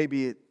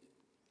maybe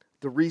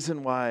the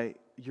reason why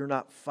you're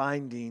not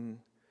finding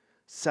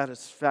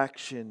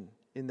satisfaction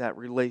in that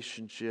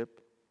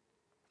relationship,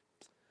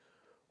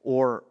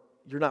 or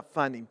you're not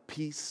finding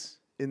peace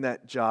in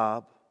that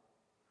job,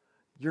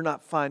 you're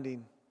not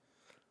finding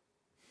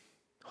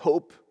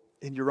hope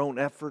in your own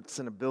efforts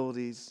and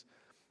abilities,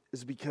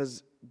 is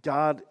because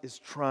God is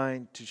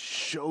trying to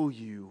show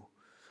you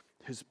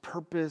His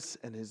purpose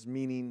and His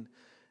meaning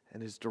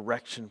and His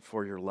direction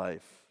for your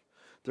life.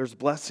 There's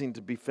blessing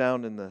to be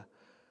found in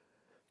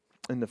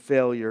the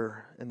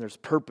failure, and there's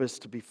purpose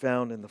to be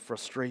found in the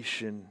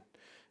frustration.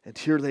 And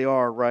here they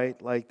are,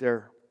 right? Like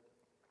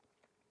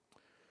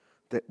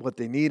what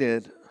they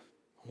needed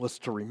was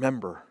to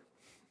remember.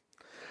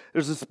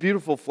 There's this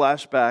beautiful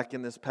flashback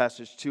in this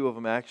passage, two of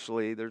them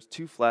actually. There's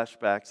two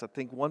flashbacks. I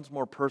think one's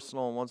more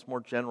personal and one's more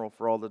general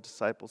for all the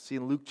disciples. See,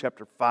 in Luke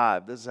chapter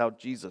 5, this is how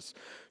Jesus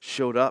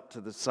showed up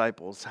to the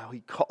disciples, how He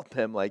called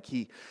them. Like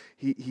he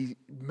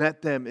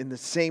met them in the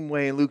same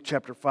way in Luke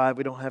chapter 5.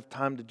 We don't have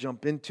time to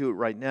jump into it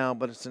right now,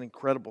 but it's an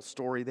incredible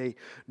story. They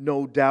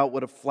no doubt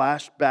would have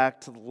flashed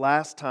back to the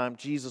last time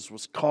Jesus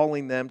was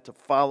calling them to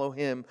follow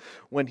Him,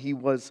 when He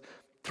was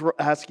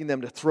asking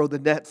them to throw the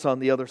nets on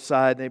the other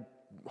side. They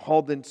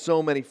hauled in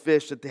so many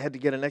fish that they had to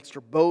get an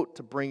extra boat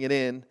to bring it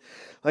in.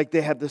 Like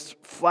they had this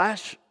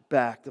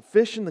flashback, the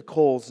fish and the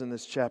coals in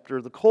this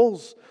chapter. The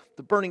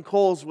burning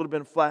coals would have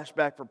been a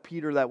flashback for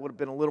Peter that would have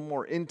been a little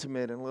more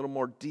intimate and a little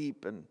more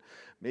deep, and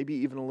maybe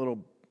even a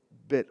little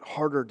bit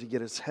harder to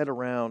get his head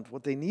around.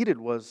 What they needed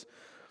was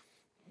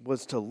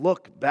to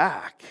look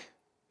back.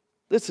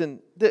 Listen,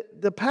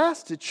 the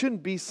past, it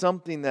shouldn't be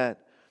something that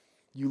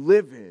you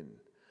live in,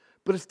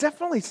 but it's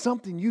definitely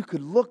something you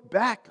could look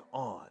back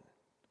on.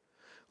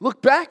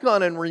 Look back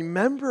on and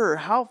remember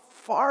how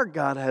far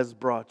God has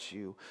brought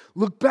you.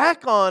 Look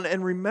back on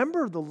and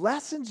remember the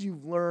lessons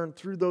you've learned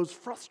through those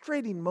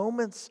frustrating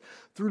moments,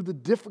 through the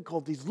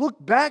difficulties.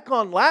 Look back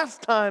on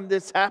last time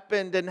this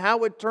happened and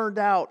how it turned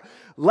out.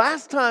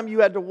 Last time you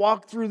had to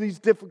walk through these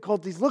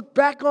difficulties. Look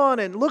back on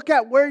and look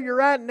at where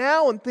you're at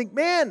now and think,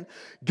 man,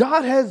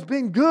 God has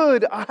been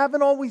good. I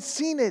haven't always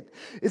seen it.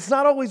 It's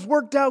not always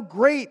worked out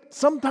great.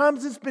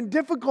 Sometimes it's been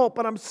difficult,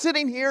 but I'm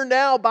sitting here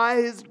now by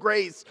His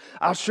grace.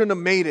 I shouldn't have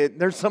made it.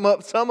 There's some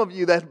of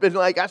you that have been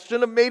like, I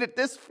shouldn't have made it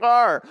this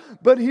far,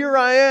 but here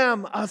I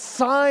am, a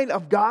sign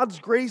of God's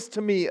grace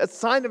to me, a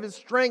sign of His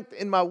strength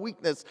in my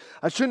weakness.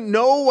 I shouldn't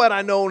know what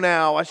I know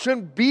now. I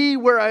shouldn't be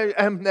where I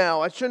am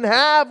now. I shouldn't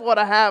have what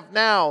I have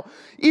now.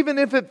 Even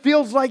if it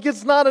feels like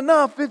it's not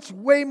enough, it's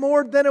way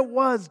more than it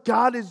was.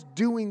 God is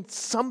doing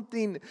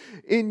something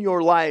in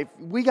your life.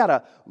 We got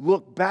to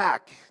look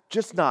back,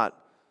 just not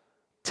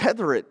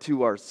tether it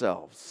to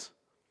ourselves.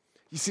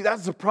 You see,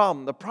 that's the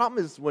problem. The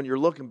problem is when you're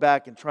looking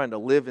back and trying to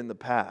live in the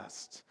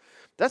past.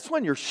 That's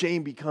when your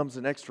shame becomes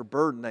an extra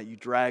burden that you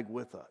drag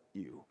with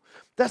you.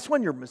 That's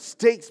when your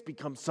mistakes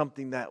become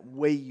something that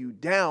weigh you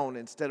down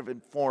instead of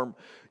inform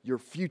your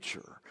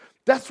future.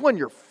 That's when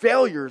your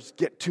failures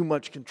get too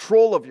much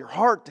control of your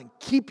heart and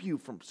keep you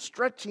from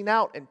stretching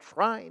out and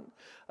trying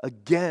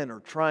again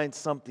or trying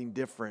something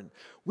different.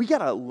 We got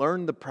to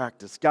learn the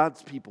practice.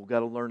 God's people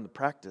got to learn the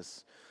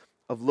practice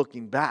of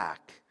looking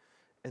back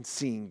and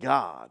seeing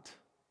God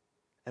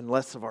and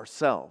less of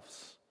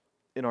ourselves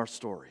in our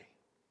story.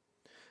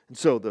 And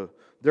so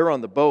they're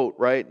on the boat,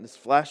 right? And this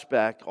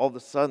flashback, all of a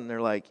sudden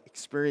they're like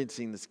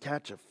experiencing this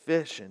catch of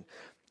fish, and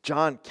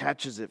John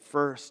catches it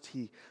first.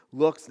 He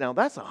looks. Now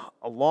that's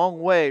a long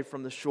way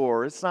from the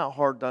shore. It's not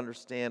hard to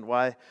understand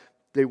why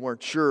They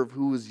weren't sure of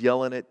who was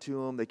yelling it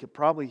to him. They could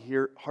probably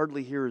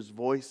hardly hear his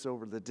voice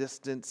over the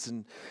distance.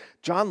 And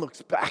John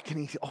looks back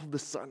and all of a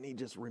sudden he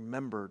just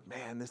remembered,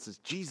 man, this is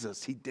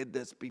Jesus. He did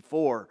this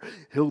before.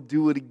 He'll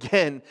do it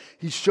again.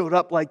 He showed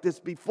up like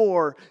this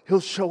before. He'll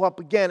show up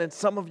again. And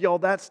some of y'all,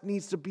 that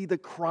needs to be the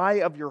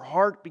cry of your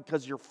heart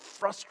because you're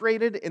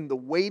frustrated in the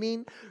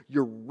waiting.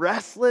 You're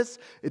restless.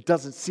 It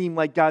doesn't seem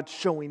like God's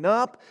showing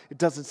up. It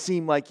doesn't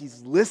seem like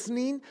He's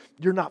listening.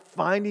 You're not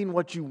finding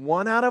what you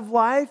want out of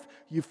life.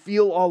 You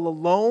feel all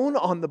alone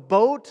on the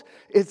boat.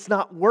 It's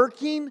not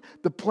working.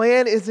 The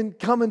plan isn't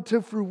coming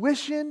to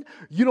fruition.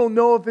 You don't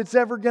know if it's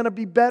ever going to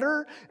be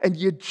better. And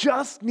you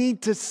just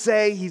need to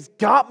say, He's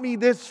got me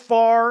this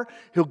far.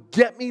 He'll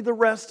get me the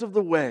rest of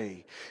the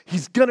way.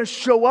 He's going to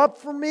show up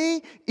for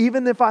me,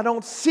 even if I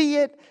don't see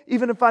it,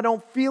 even if I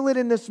don't feel it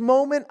in this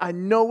moment. I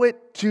know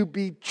it to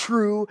be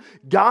true.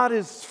 God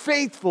is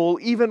faithful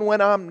even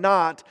when I'm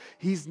not.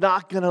 He's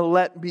not going to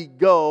let me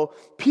go.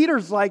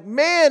 Peter's like,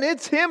 man,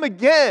 it's Him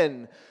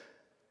again.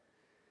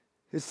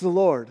 It's the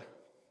Lord.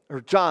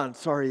 Or John,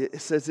 sorry,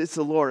 it says it's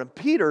the Lord. And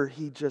Peter,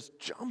 he just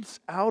jumps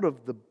out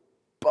of the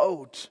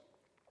boat.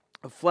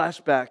 The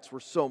flashbacks were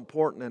so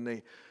important and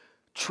they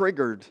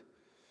triggered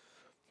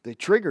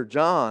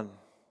John.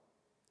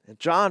 And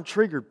John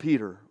triggered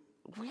Peter.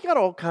 We got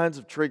all kinds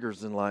of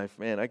triggers in life,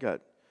 man. I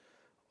got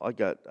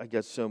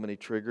so many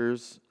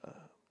triggers.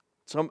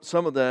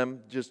 Some of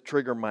them just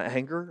trigger my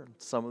anger.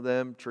 Some of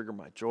them trigger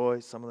my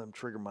joy. Some of them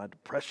trigger my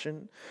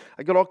depression.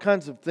 I got all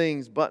kinds of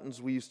things, buttons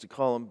we used to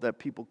call them, that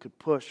people could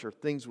push or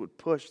things would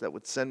push that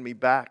would send me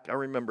back. I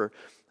remember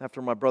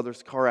after my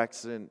brother's car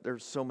accident,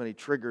 there's so many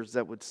triggers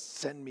that would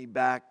send me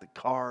back. The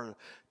car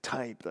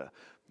type,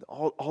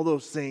 all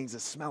those things, the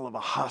smell of a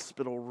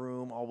hospital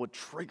room, all would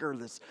trigger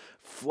this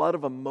flood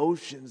of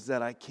emotions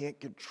that I can't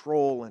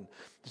control, and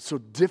it's so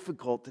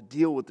difficult to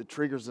deal with the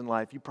triggers in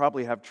life. You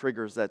probably have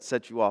triggers that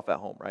set you off at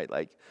home, right?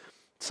 Like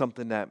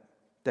something that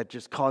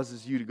just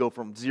causes you to go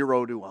from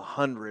 0 to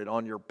 100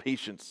 on your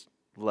patience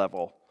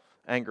level,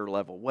 anger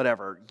level,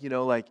 whatever. You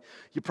know, like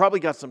you probably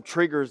got some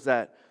triggers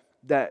that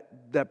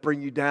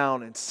bring you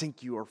down and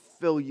sink you or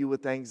fill you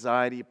with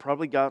anxiety. You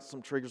probably got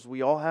some triggers.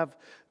 We all have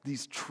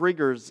these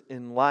triggers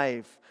in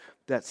life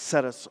that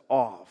set us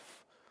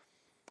off.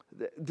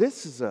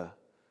 This is a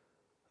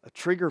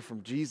trigger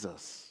from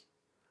Jesus,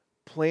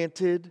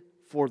 planted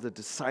for the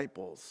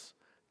disciples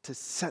to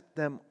set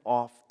them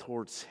off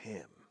towards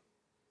Him.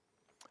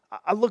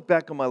 I look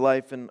back on my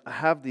life and I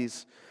have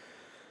these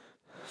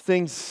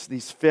things,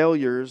 these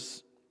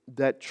failures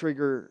that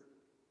trigger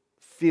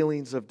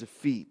feelings of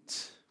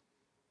defeat.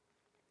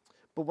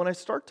 But when I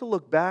start to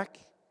look back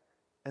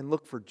and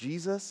look for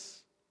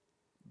Jesus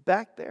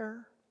back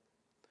there,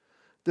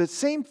 the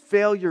same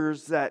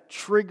failures that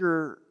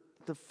trigger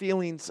the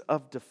feelings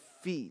of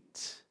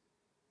defeat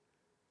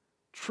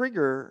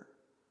trigger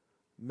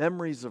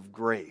memories of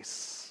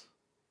grace.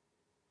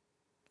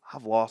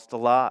 I've lost a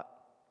lot,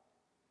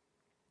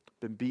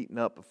 been beaten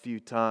up a few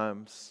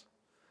times,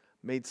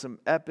 made some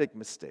epic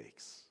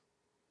mistakes.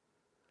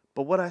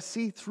 But what I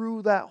see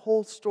through that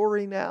whole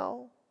story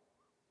now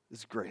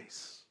is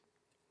grace.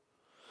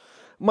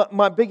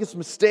 My biggest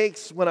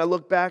mistakes, when I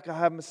look back, I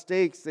have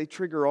mistakes. They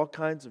trigger all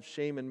kinds of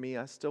shame in me.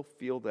 I still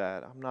feel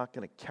that. I'm not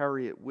going to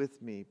carry it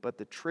with me, but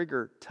the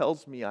trigger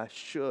tells me I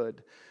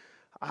should.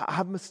 I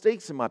have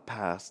mistakes in my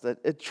past that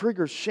it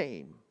triggers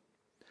shame.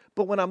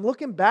 But when I'm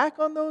looking back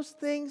on those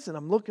things and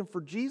I'm looking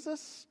for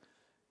Jesus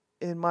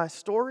in my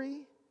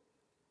story,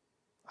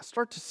 I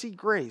start to see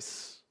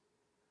grace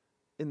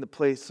in the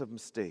place of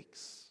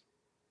mistakes.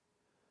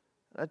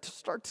 I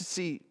start to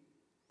see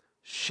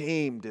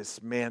shame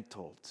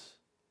dismantled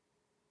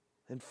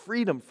and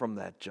freedom from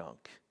that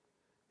junk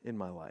in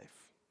my life.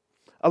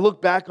 I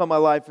look back on my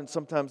life and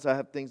sometimes I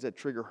have things that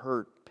trigger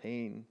hurt,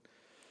 pain,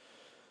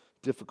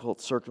 difficult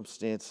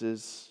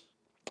circumstances.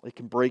 It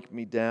can break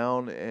me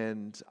down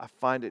and I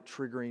find it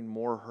triggering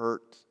more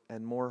hurt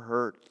and more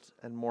hurt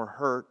and more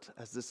hurt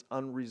as this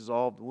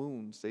unresolved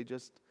wounds. They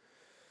just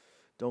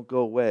don't go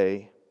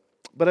away.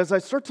 But as I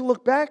start to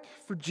look back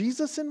for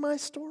Jesus in my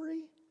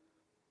story,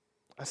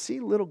 I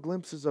see little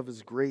glimpses of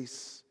His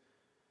grace.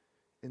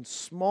 In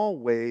small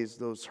ways,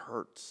 those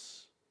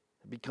hurts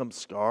become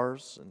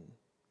scars, and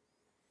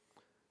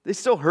they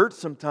still hurt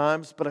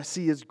sometimes, but I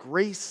see His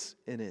grace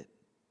in it.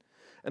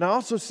 And I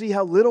also see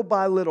how little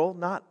by little,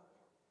 not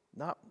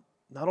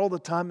all the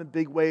time in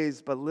big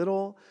ways, but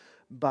little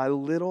by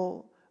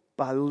little,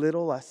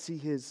 I see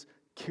His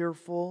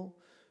careful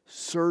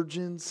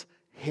surgeon's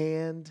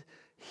hand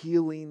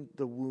healing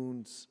the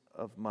wounds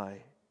of my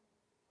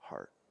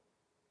heart.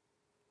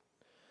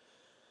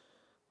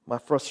 My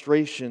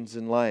frustrations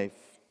in life,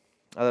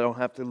 I don't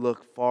have to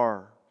look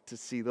far to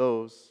see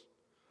those.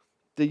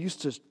 They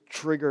used to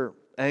trigger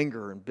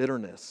anger and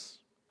bitterness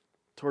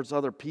towards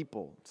other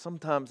people.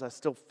 Sometimes I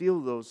still feel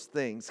those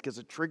things because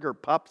a trigger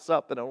pops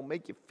up and it'll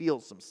make you feel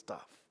some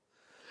stuff.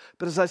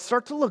 But as I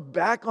start to look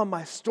back on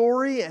my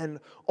story and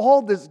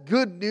all this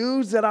good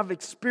news that I've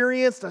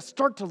experienced, I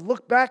start to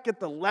look back at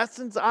the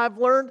lessons I've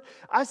learned.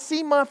 I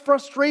see my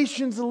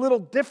frustrations a little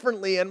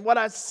differently. And what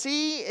I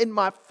see in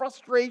my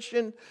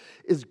frustration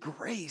is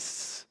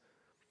grace.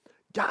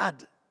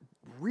 God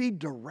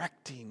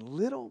redirecting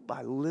little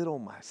by little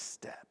my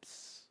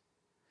steps.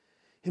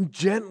 Him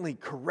gently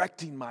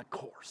correcting my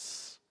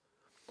course.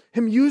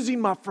 Him using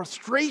my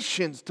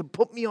frustrations to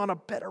put me on a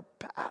better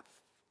path.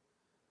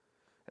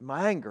 And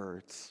my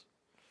anger, it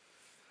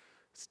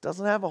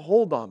doesn't have a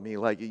hold on me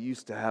like it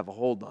used to have a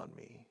hold on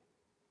me.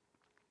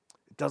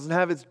 It doesn't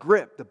have its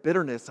grip. The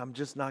bitterness, I'm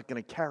just not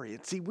going to carry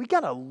it. See, we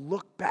got to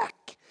look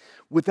back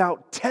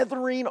without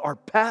tethering our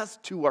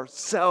past to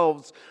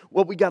ourselves.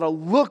 What we got to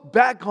look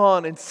back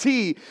on and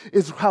see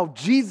is how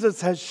Jesus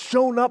has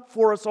shown up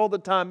for us all the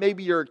time.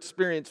 Maybe your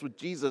experience with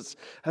Jesus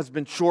has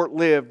been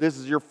short-lived. This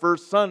is your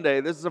first Sunday.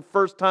 This is the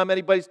first time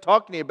anybody's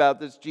talking to you about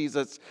this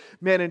Jesus.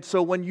 Man, and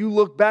so when you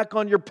look back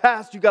on your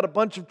past, you got a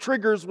bunch of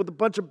triggers with a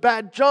bunch of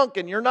bad junk,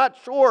 and you're not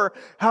sure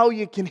how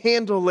you can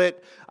handle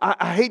it.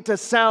 I hate to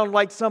sound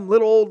like some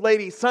little old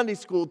lady Sunday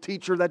school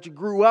teacher that you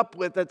grew up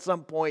with at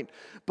some point,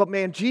 but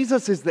man,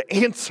 Jesus is the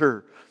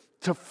answer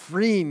to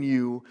freeing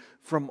you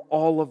from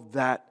all of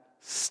that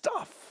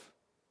stuff.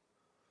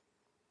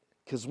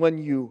 Because when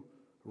you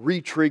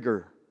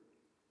re-trigger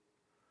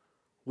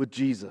with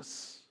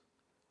Jesus,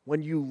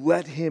 when you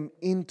let Him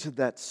into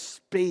that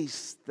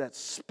space that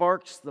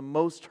sparks the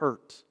most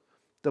hurt,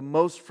 the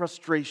most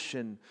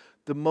frustration,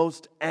 the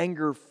most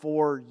anger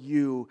for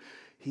you,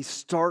 He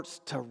starts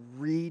to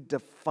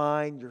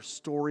redefine your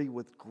story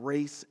with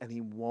grace, and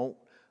He won't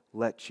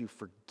let you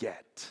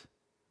forget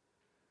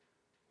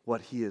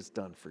what He has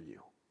done for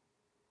you.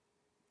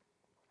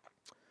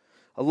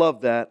 I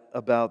love that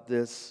about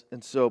this.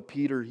 And so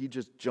Peter, he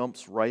just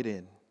jumps right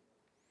in.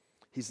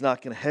 He's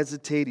not going to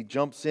hesitate. He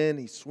jumps in.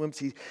 He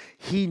swims.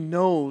 He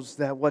knows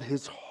that what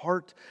his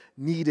heart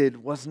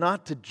needed was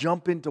not to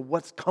jump into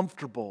what's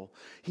comfortable.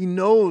 He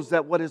knows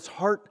that what his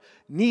heart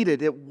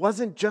needed, it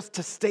wasn't just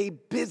to stay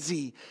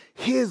busy.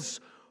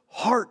 His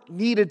heart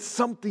needed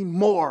something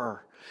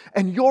more.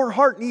 And your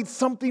heart needs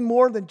something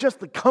more than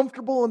just the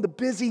comfortable and the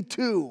busy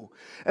too.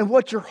 And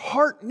what your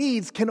heart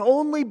needs can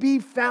only be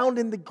found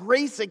in the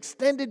grace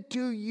extended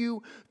to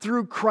you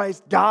through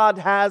Christ. God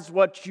has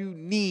what you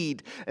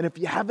need. And if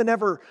you haven't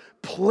ever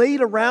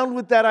played around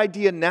with that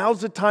idea,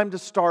 now's the time to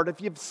start.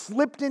 If you've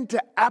slipped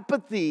into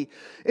apathy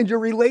in your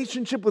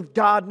relationship with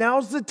God,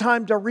 now's the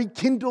time to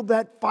rekindle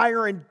that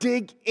fire and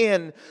dig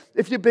in.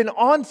 If you've been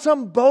on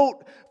some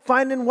boat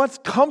finding what's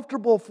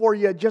comfortable for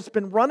you, just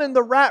been running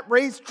the rat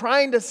race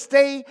trying to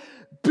stay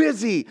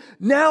busy,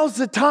 now's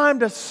the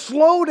time to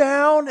slow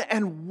down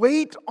and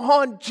wait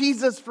on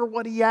Jesus for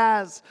what He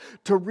has,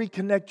 to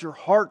reconnect your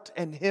heart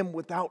and Him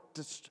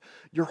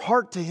your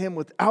heart to Him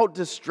without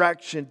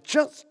distraction.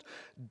 Just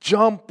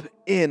jump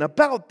in.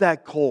 About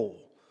that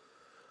coal,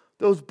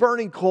 those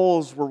burning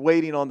coals were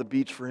waiting on the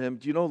beach for Him.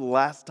 Do you know the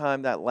last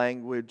time that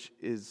language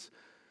is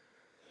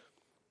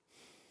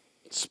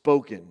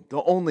spoken?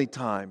 The only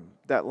time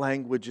that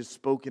language is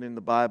spoken in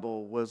the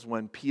Bible was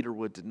when Peter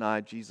would deny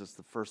Jesus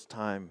the first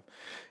time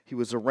he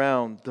was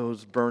around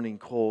those burning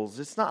coals.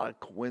 It's not a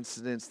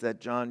coincidence that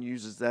John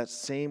uses that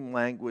same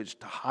language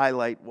to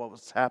highlight what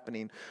was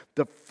happening.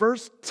 The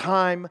first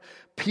time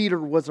Peter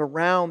was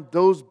around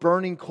those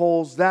burning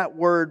coals, that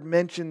word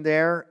mentioned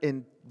there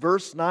in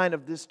verse 9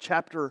 of this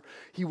chapter,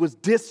 he was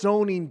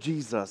disowning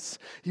Jesus.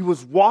 He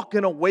was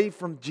walking away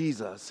from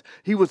Jesus.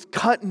 He was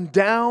cutting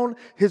down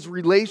his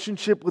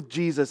relationship with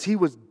Jesus. He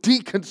was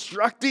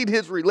deconstructing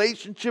his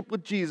relationship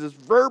with Jesus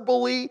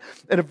verbally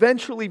and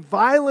eventually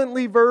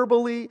violently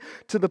verbally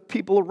to the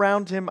people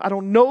around him. I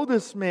don't know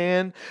this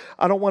man.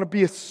 I don't want to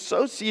be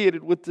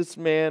associated with this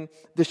man.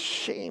 The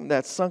shame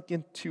that sunk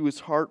into his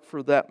heart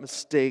for that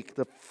mistake,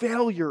 the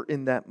failure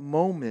in that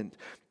moment,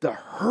 the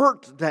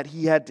hurt that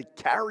he had to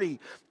carry,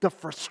 the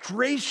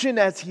frustration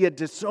as he had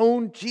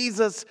disowned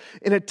Jesus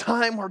in a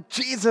time where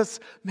Jesus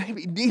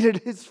maybe needed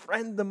his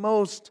friend the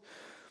most,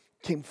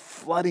 came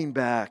flooding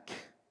back.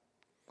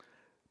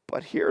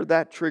 But here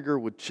that trigger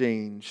would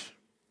change.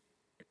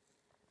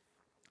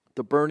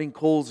 The burning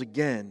coals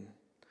again,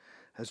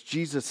 as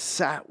Jesus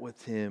sat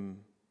with him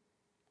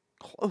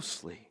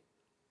closely.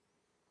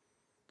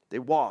 They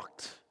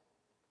walked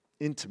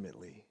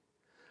intimately.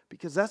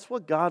 Because that's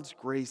what God's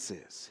grace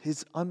is.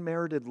 His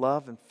unmerited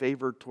love and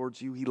favor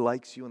towards you. He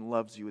likes you and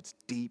loves you. It's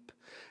deep.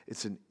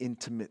 It's an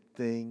intimate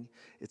thing.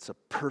 It's a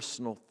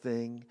personal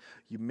thing.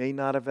 You may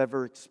not have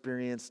ever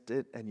experienced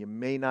it, and you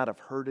may not have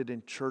heard it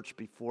in church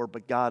before,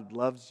 but God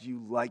loves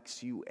you,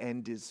 likes you,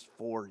 and is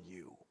for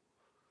you.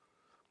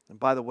 And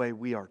by the way,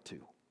 we are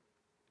too.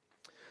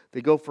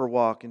 They go for a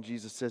walk, and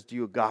Jesus says, "Do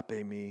you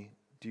agape me?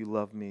 Do you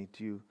love me?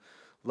 Do you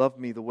love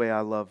me the way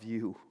I love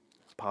you?"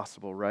 It's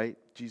possible, right?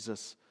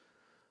 Jesus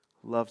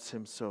loves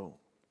him so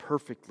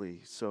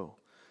perfectly, so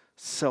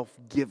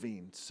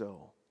self-giving,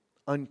 so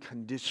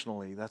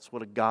unconditionally. That's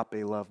what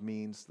agape love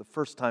means. The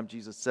first time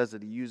Jesus says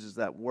it, he uses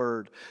that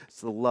word.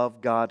 It's the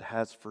love God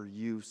has for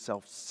you,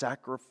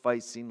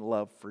 self-sacrificing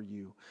love for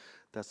you.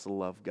 That's the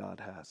love God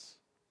has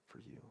for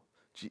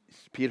you.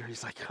 Peter,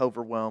 he's like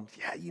overwhelmed.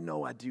 Yeah, you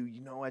know I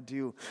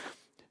do.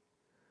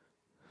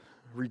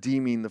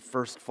 Redeeming the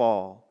first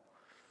fall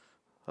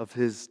of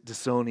his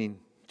disowning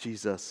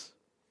Jesus.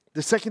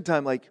 The second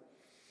time, like,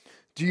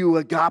 do you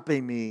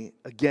agape me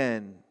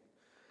again?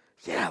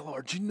 Yeah,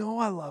 Lord, you know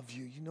I love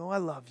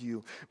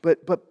you.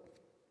 But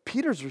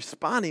Peter's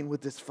responding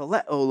with this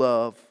phileo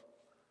love,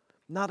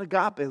 not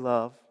agape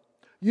love.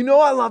 You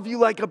know I love you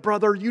like a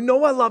brother. You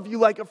know I love you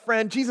like a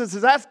friend. Jesus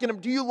is asking him,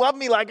 do you love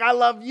me like I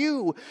love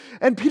you?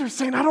 And Peter's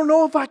saying, I don't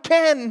know if I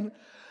can.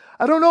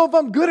 I don't know if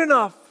I'm good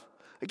enough.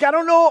 Like, I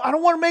don't know. I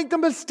don't want to make the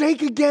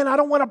mistake again. I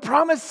don't want to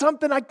promise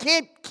something I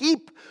can't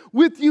keep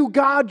with you,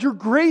 God. Your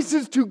grace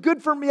is too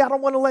good for me. I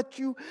don't want to let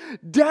you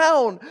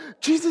down.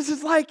 Jesus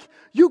is like,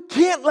 you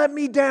can't let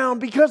me down,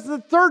 because the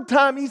third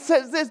time he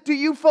says this, do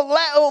you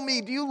phileo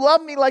me? Do you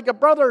love me like a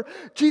brother?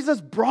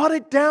 Jesus brought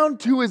it down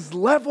to his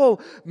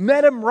level,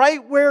 met him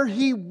right where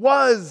he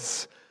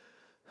was.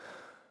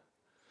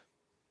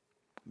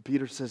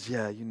 Peter says,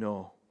 yeah, you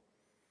know,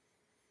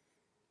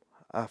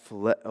 I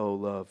phileo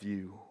love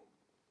you.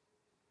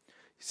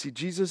 See,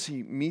 Jesus,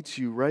 he meets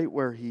you right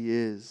where he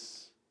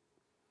is,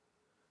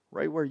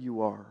 right where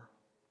you are.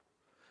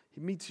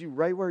 He meets you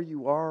right where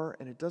you are,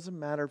 and it doesn't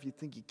matter if you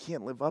think you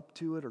can't live up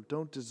to it or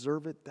don't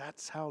deserve it.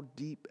 That's how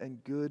deep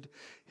and good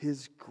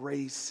his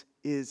grace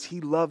is.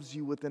 He loves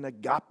you with an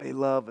agape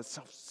love, a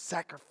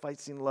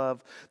self-sacrificing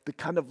love, the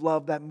kind of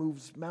love that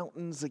moves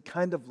mountains, the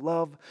kind of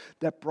love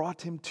that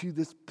brought him to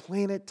this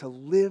planet to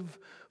live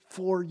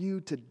for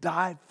you, to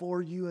die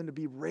for you, and to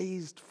be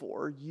raised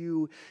for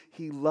you.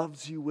 He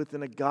loves you with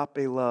an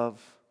agape love.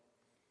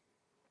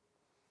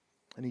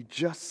 And he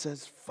just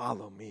says,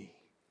 follow me.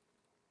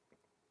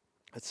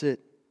 That's it.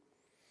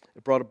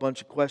 It brought a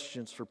bunch of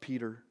questions for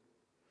Peter.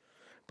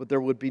 But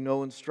there would be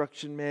no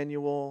instruction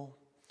manual.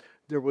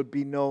 There would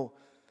be no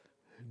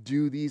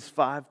do these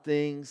 5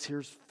 things.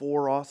 Here's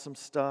 4 awesome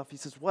stuff. He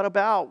says, what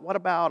about? What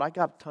about? I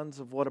got tons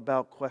of what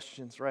about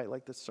questions, right?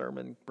 Like the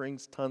sermon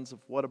brings tons of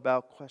what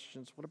about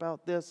questions. What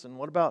about this? And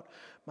what about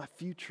my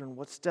future? And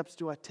what steps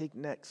do I take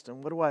next?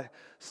 And what do I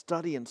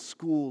study in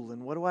school?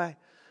 And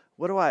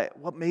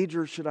what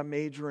major should I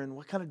major in?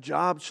 What kind of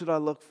job should I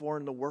look for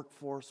in the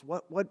workforce?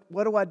 What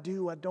do I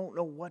do? I don't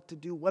know what to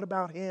do. What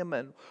about him?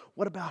 And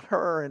what about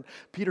her? And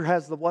Peter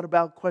has the what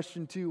about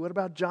question too. What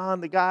about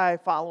John, the guy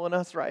following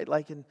us, right?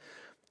 And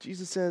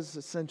Jesus says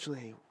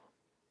essentially,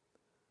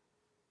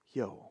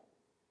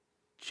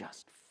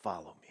 just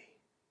follow me.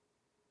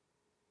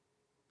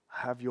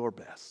 I have your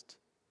best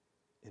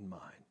in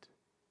mind.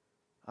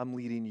 I'm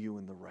leading you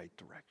in the right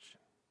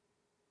direction.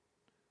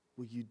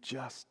 Will you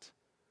just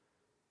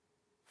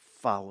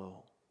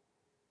follow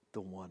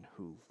the one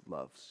who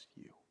loves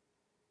you?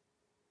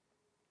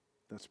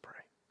 Let's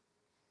pray.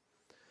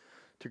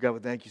 Dear God, we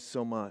thank you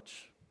so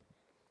much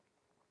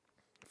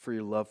for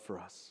your love for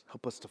us.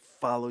 Help us to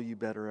follow you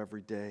better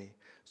every day.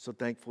 So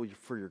thankful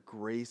for your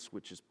grace,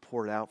 which is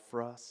poured out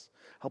for us.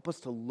 Help us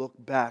to look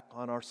back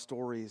on our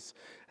stories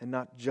and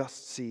not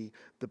just see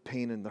the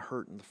pain and the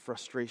hurt and the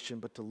frustration,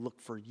 but to look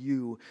for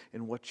you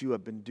and what you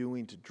have been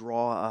doing to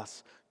draw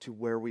us to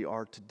where we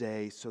are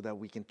today, so that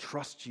we can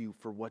trust you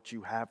for what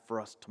you have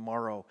for us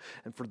tomorrow.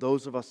 And for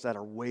those of us that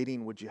are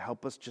waiting, would you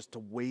help us just to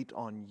wait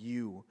on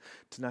you,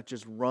 to not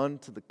just run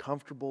to the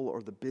comfortable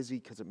or the busy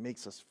because it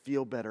makes us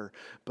feel better,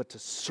 but to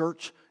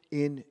search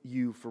in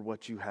you for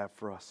what you have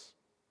for us.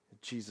 In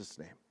Jesus'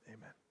 name,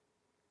 amen.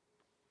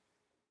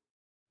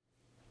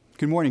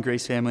 Good morning,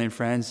 Grace family and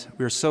friends.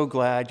 We are so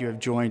glad you have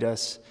joined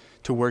us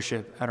to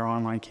worship at our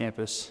online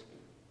campus.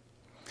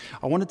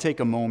 I want to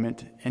take a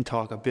moment and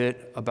talk a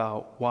bit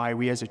about why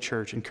we as a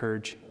church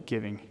encourage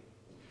giving.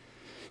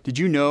 Did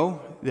you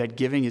know that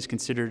giving is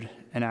considered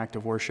an act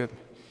of worship?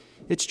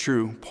 It's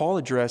true. Paul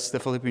addressed the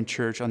Philippian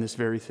church on this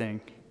very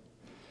thing.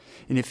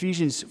 In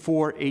Ephesians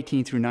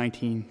 4:18 through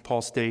 19,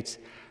 Paul states,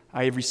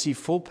 I have received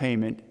full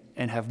payment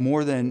and have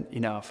more than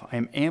enough. I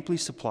am amply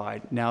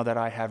supplied now that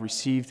I have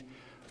received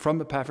from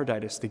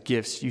Epaphroditus the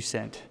gifts you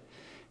sent.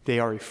 They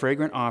are a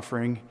fragrant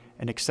offering,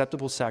 an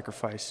acceptable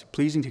sacrifice,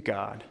 pleasing to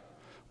God.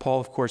 Paul,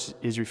 of course,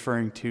 is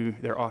referring to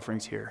their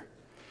offerings here.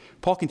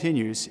 Paul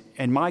continues,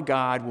 and my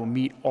God will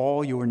meet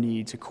all your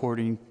needs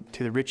according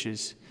to the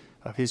riches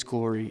of his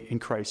glory in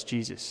Christ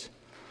Jesus.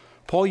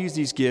 Paul used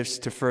these gifts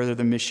to further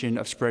the mission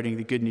of spreading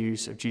the good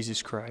news of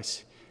Jesus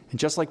Christ. And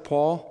just like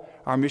Paul,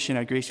 our mission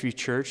at Grace Free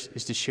Church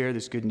is to share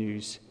this good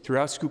news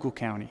throughout Schuylkill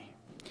County.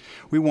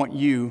 We want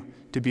you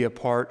to be a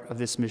part of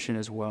this mission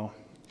as well.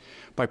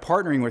 By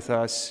partnering with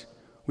us,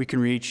 we can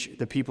reach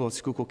the people of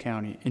Schuylkill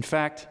County. In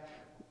fact,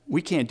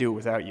 we can't do it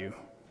without you.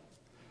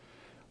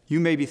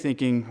 You may be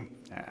thinking,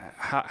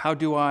 how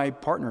do I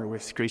partner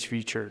with Grace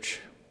Free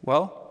Church?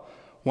 Well,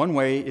 one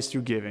way is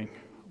through giving.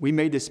 We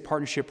made this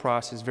partnership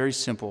process very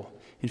simple.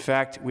 In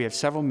fact, we have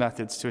several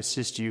methods to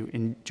assist you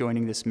in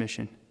joining this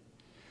mission.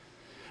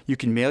 You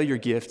can mail your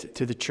gift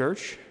to the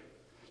church.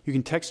 You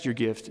can text your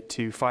gift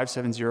to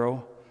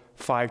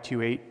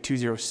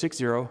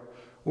 570-528-2060,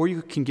 or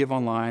you can give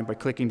online by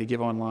clicking the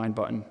Give Online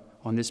button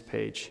on this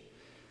page.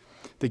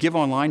 The Give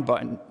Online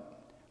button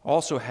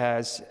also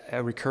has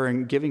a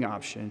recurring giving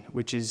option,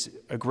 which is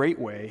a great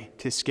way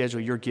to schedule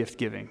your gift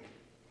giving.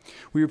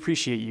 We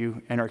appreciate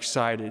you and are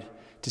excited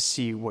to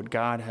see what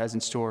God has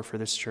in store for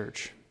this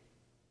church.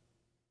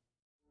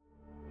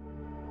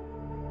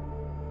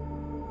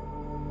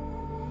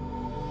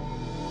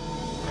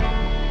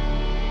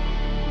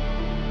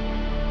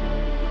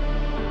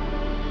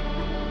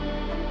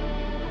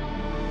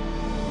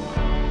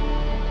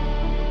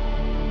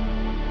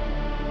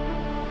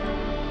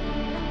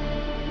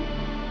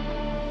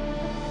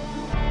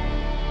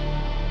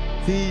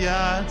 The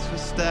odds were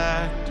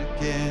stacked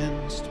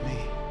against me.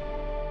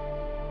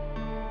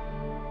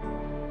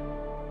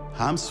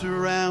 I'm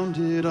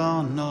surrounded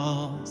on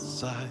all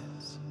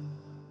sides,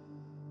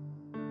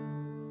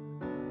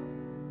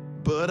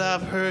 but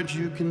I've heard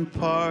you can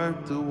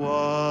part the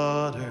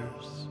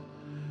waters.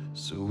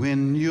 So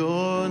in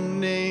your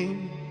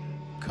name,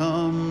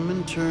 come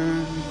and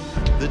turn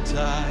the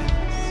tides.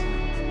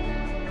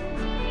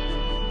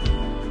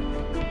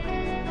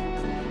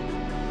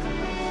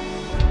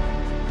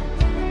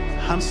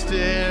 I'm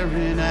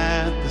staring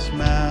at this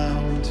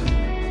mountain.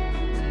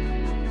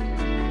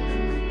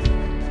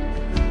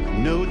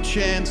 No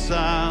chance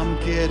I'm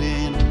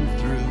getting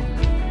through.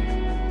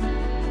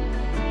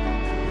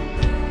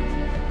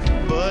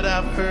 But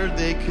I've heard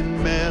they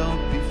can melt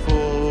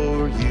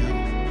before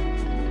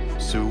you.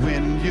 So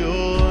in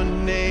your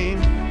name,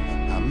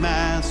 I'm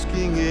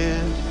asking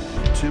it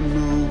to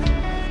move.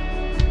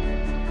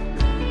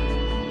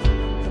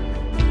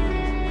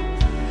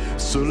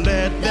 So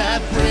let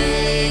that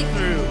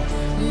breakthrough,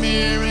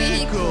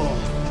 miracle,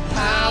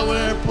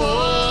 power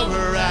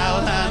pour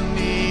out. I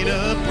need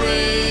a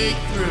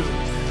breakthrough,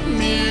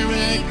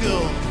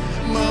 miracle,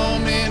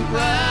 moment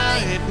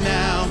right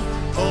now.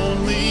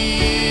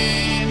 Only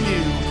in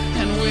you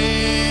and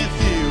with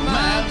you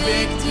my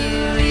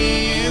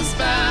victory is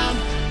found.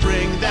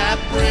 Bring that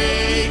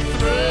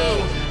breakthrough,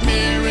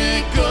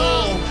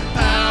 miracle,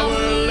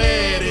 power,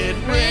 let it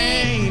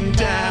rain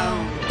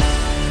down.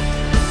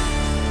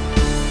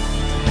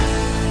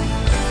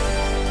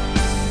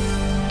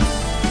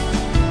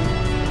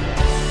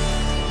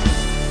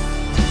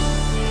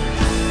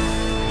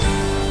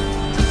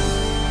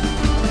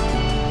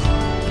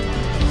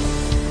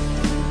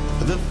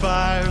 The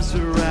fires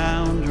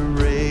around are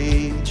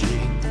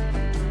raging.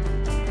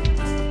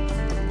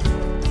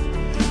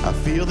 I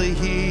feel the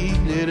heat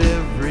at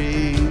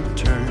every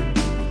turn.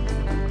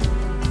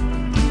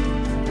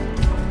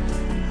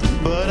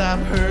 But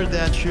I've heard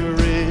that you're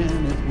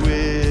in it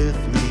with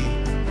me.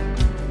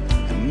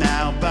 And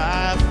now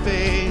by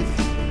faith,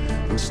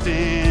 I'm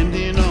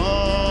standing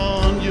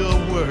on your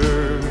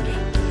word.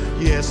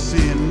 Yes,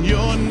 in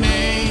your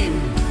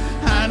name,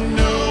 I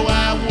know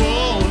I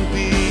won't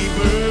be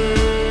burned.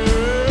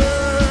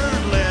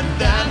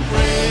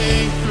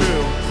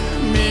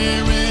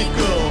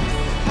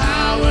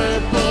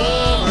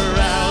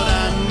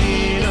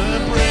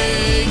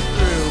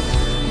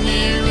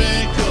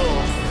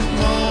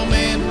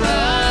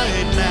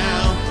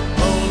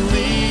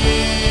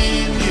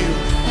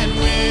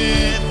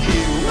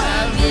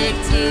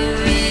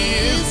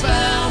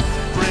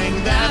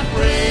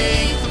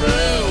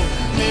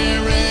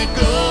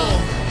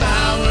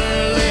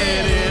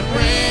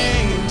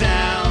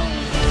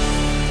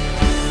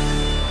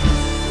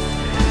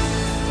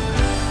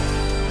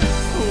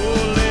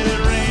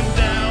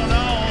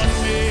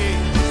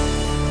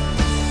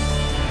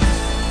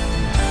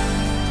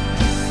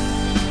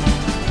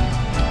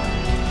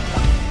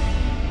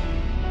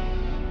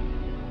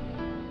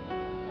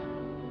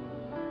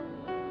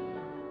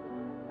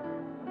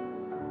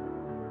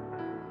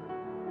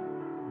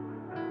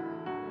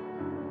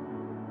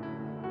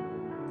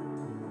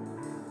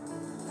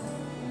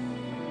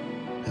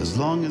 As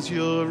long as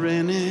you're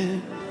in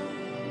it,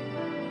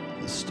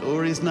 the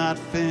story's not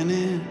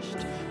finished.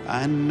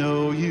 I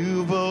know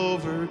you've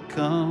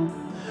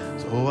overcome,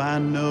 so I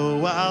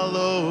know I'll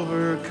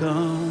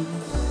overcome.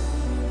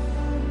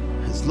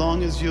 As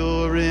long as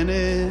you're in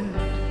it,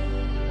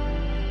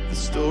 the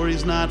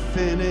story's not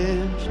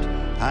finished.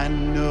 I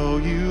know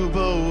you've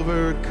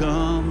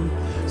overcome,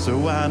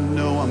 so I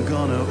know I'm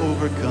gonna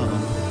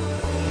overcome.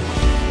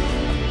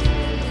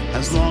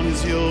 As long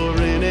as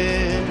you're in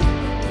it,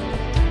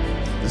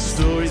 the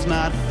story's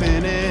not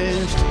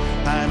finished.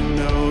 I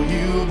know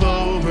you've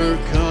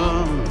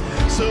overcome,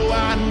 so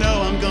I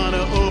know I'm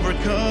gonna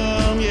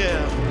overcome,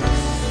 yeah.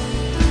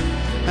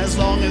 As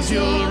long as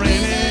you're in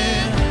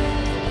it,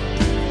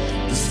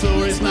 the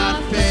story's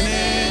not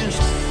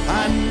finished.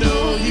 I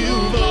know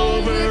you've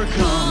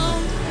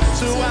overcome,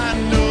 so I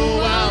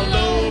know I'll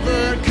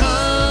overcome.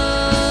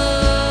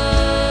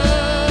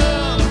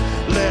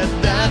 Let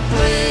that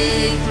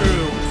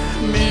breakthrough,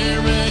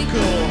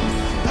 miracle,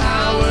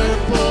 power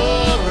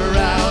pour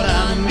out.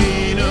 I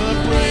need a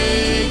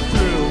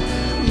breakthrough,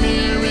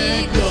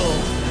 miracle,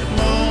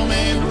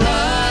 moment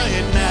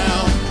right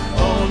now.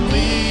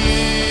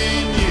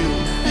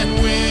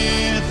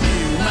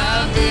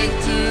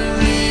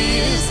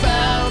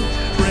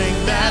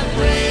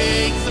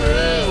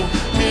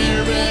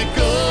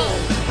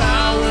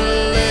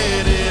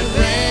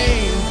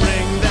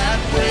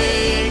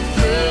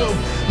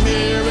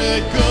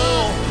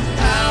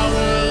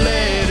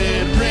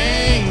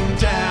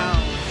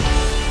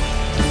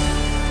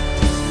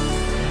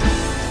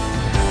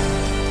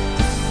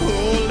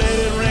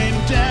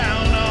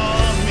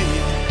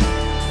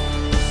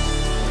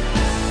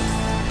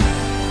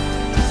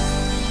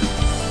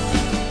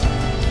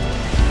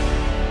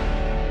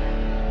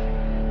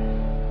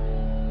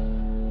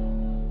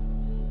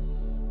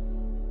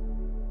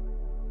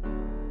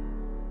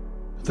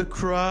 The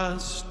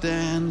cross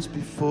stands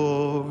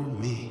before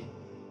me.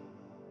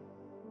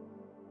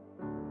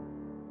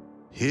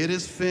 It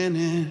is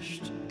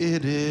finished,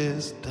 it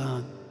is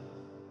done.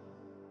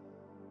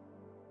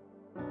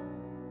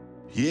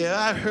 Yeah,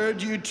 I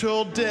heard you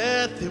told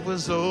death it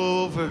was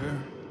over.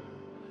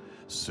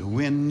 So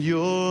in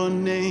your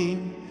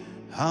name,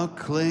 I'll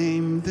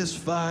claim this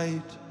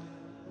fight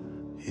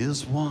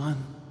is won.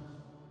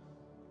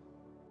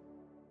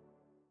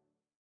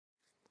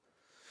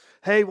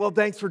 Hey, well,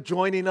 thanks for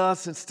joining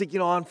us and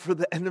sticking on for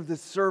the end of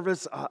this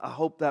service. I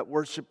hope that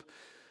worship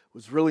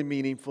was really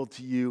meaningful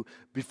to you.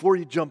 Before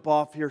you jump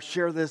off here,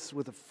 share this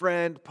with a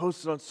friend,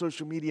 post it on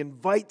social media,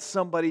 invite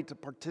somebody to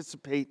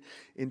participate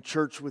in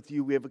church with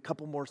you. We have a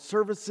couple more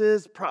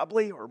services,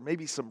 probably, or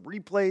maybe some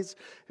replays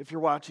if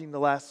you're watching the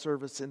last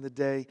service in the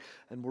day,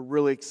 and we're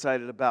really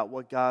excited about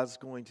what God's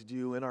going to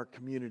do in our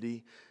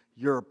community.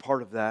 You're a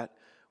part of that.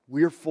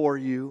 We're for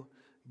you.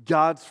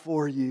 God's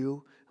for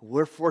you.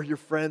 We're for your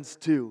friends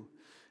too.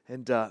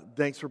 And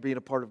thanks for being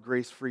a part of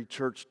Grace Free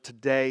Church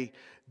today.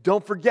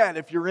 Don't forget,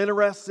 if you're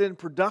interested in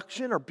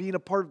production or being a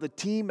part of the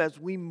team as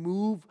we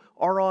move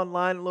our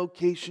online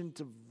location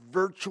to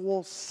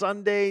virtual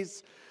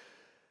Sundays,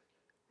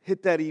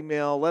 hit that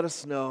email, let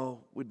us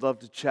know. We'd love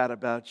to chat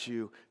about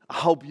you. I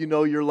hope you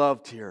know you're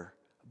loved here.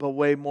 But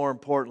way more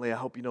importantly, I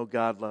hope you know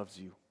God loves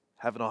you.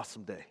 Have an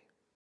awesome day.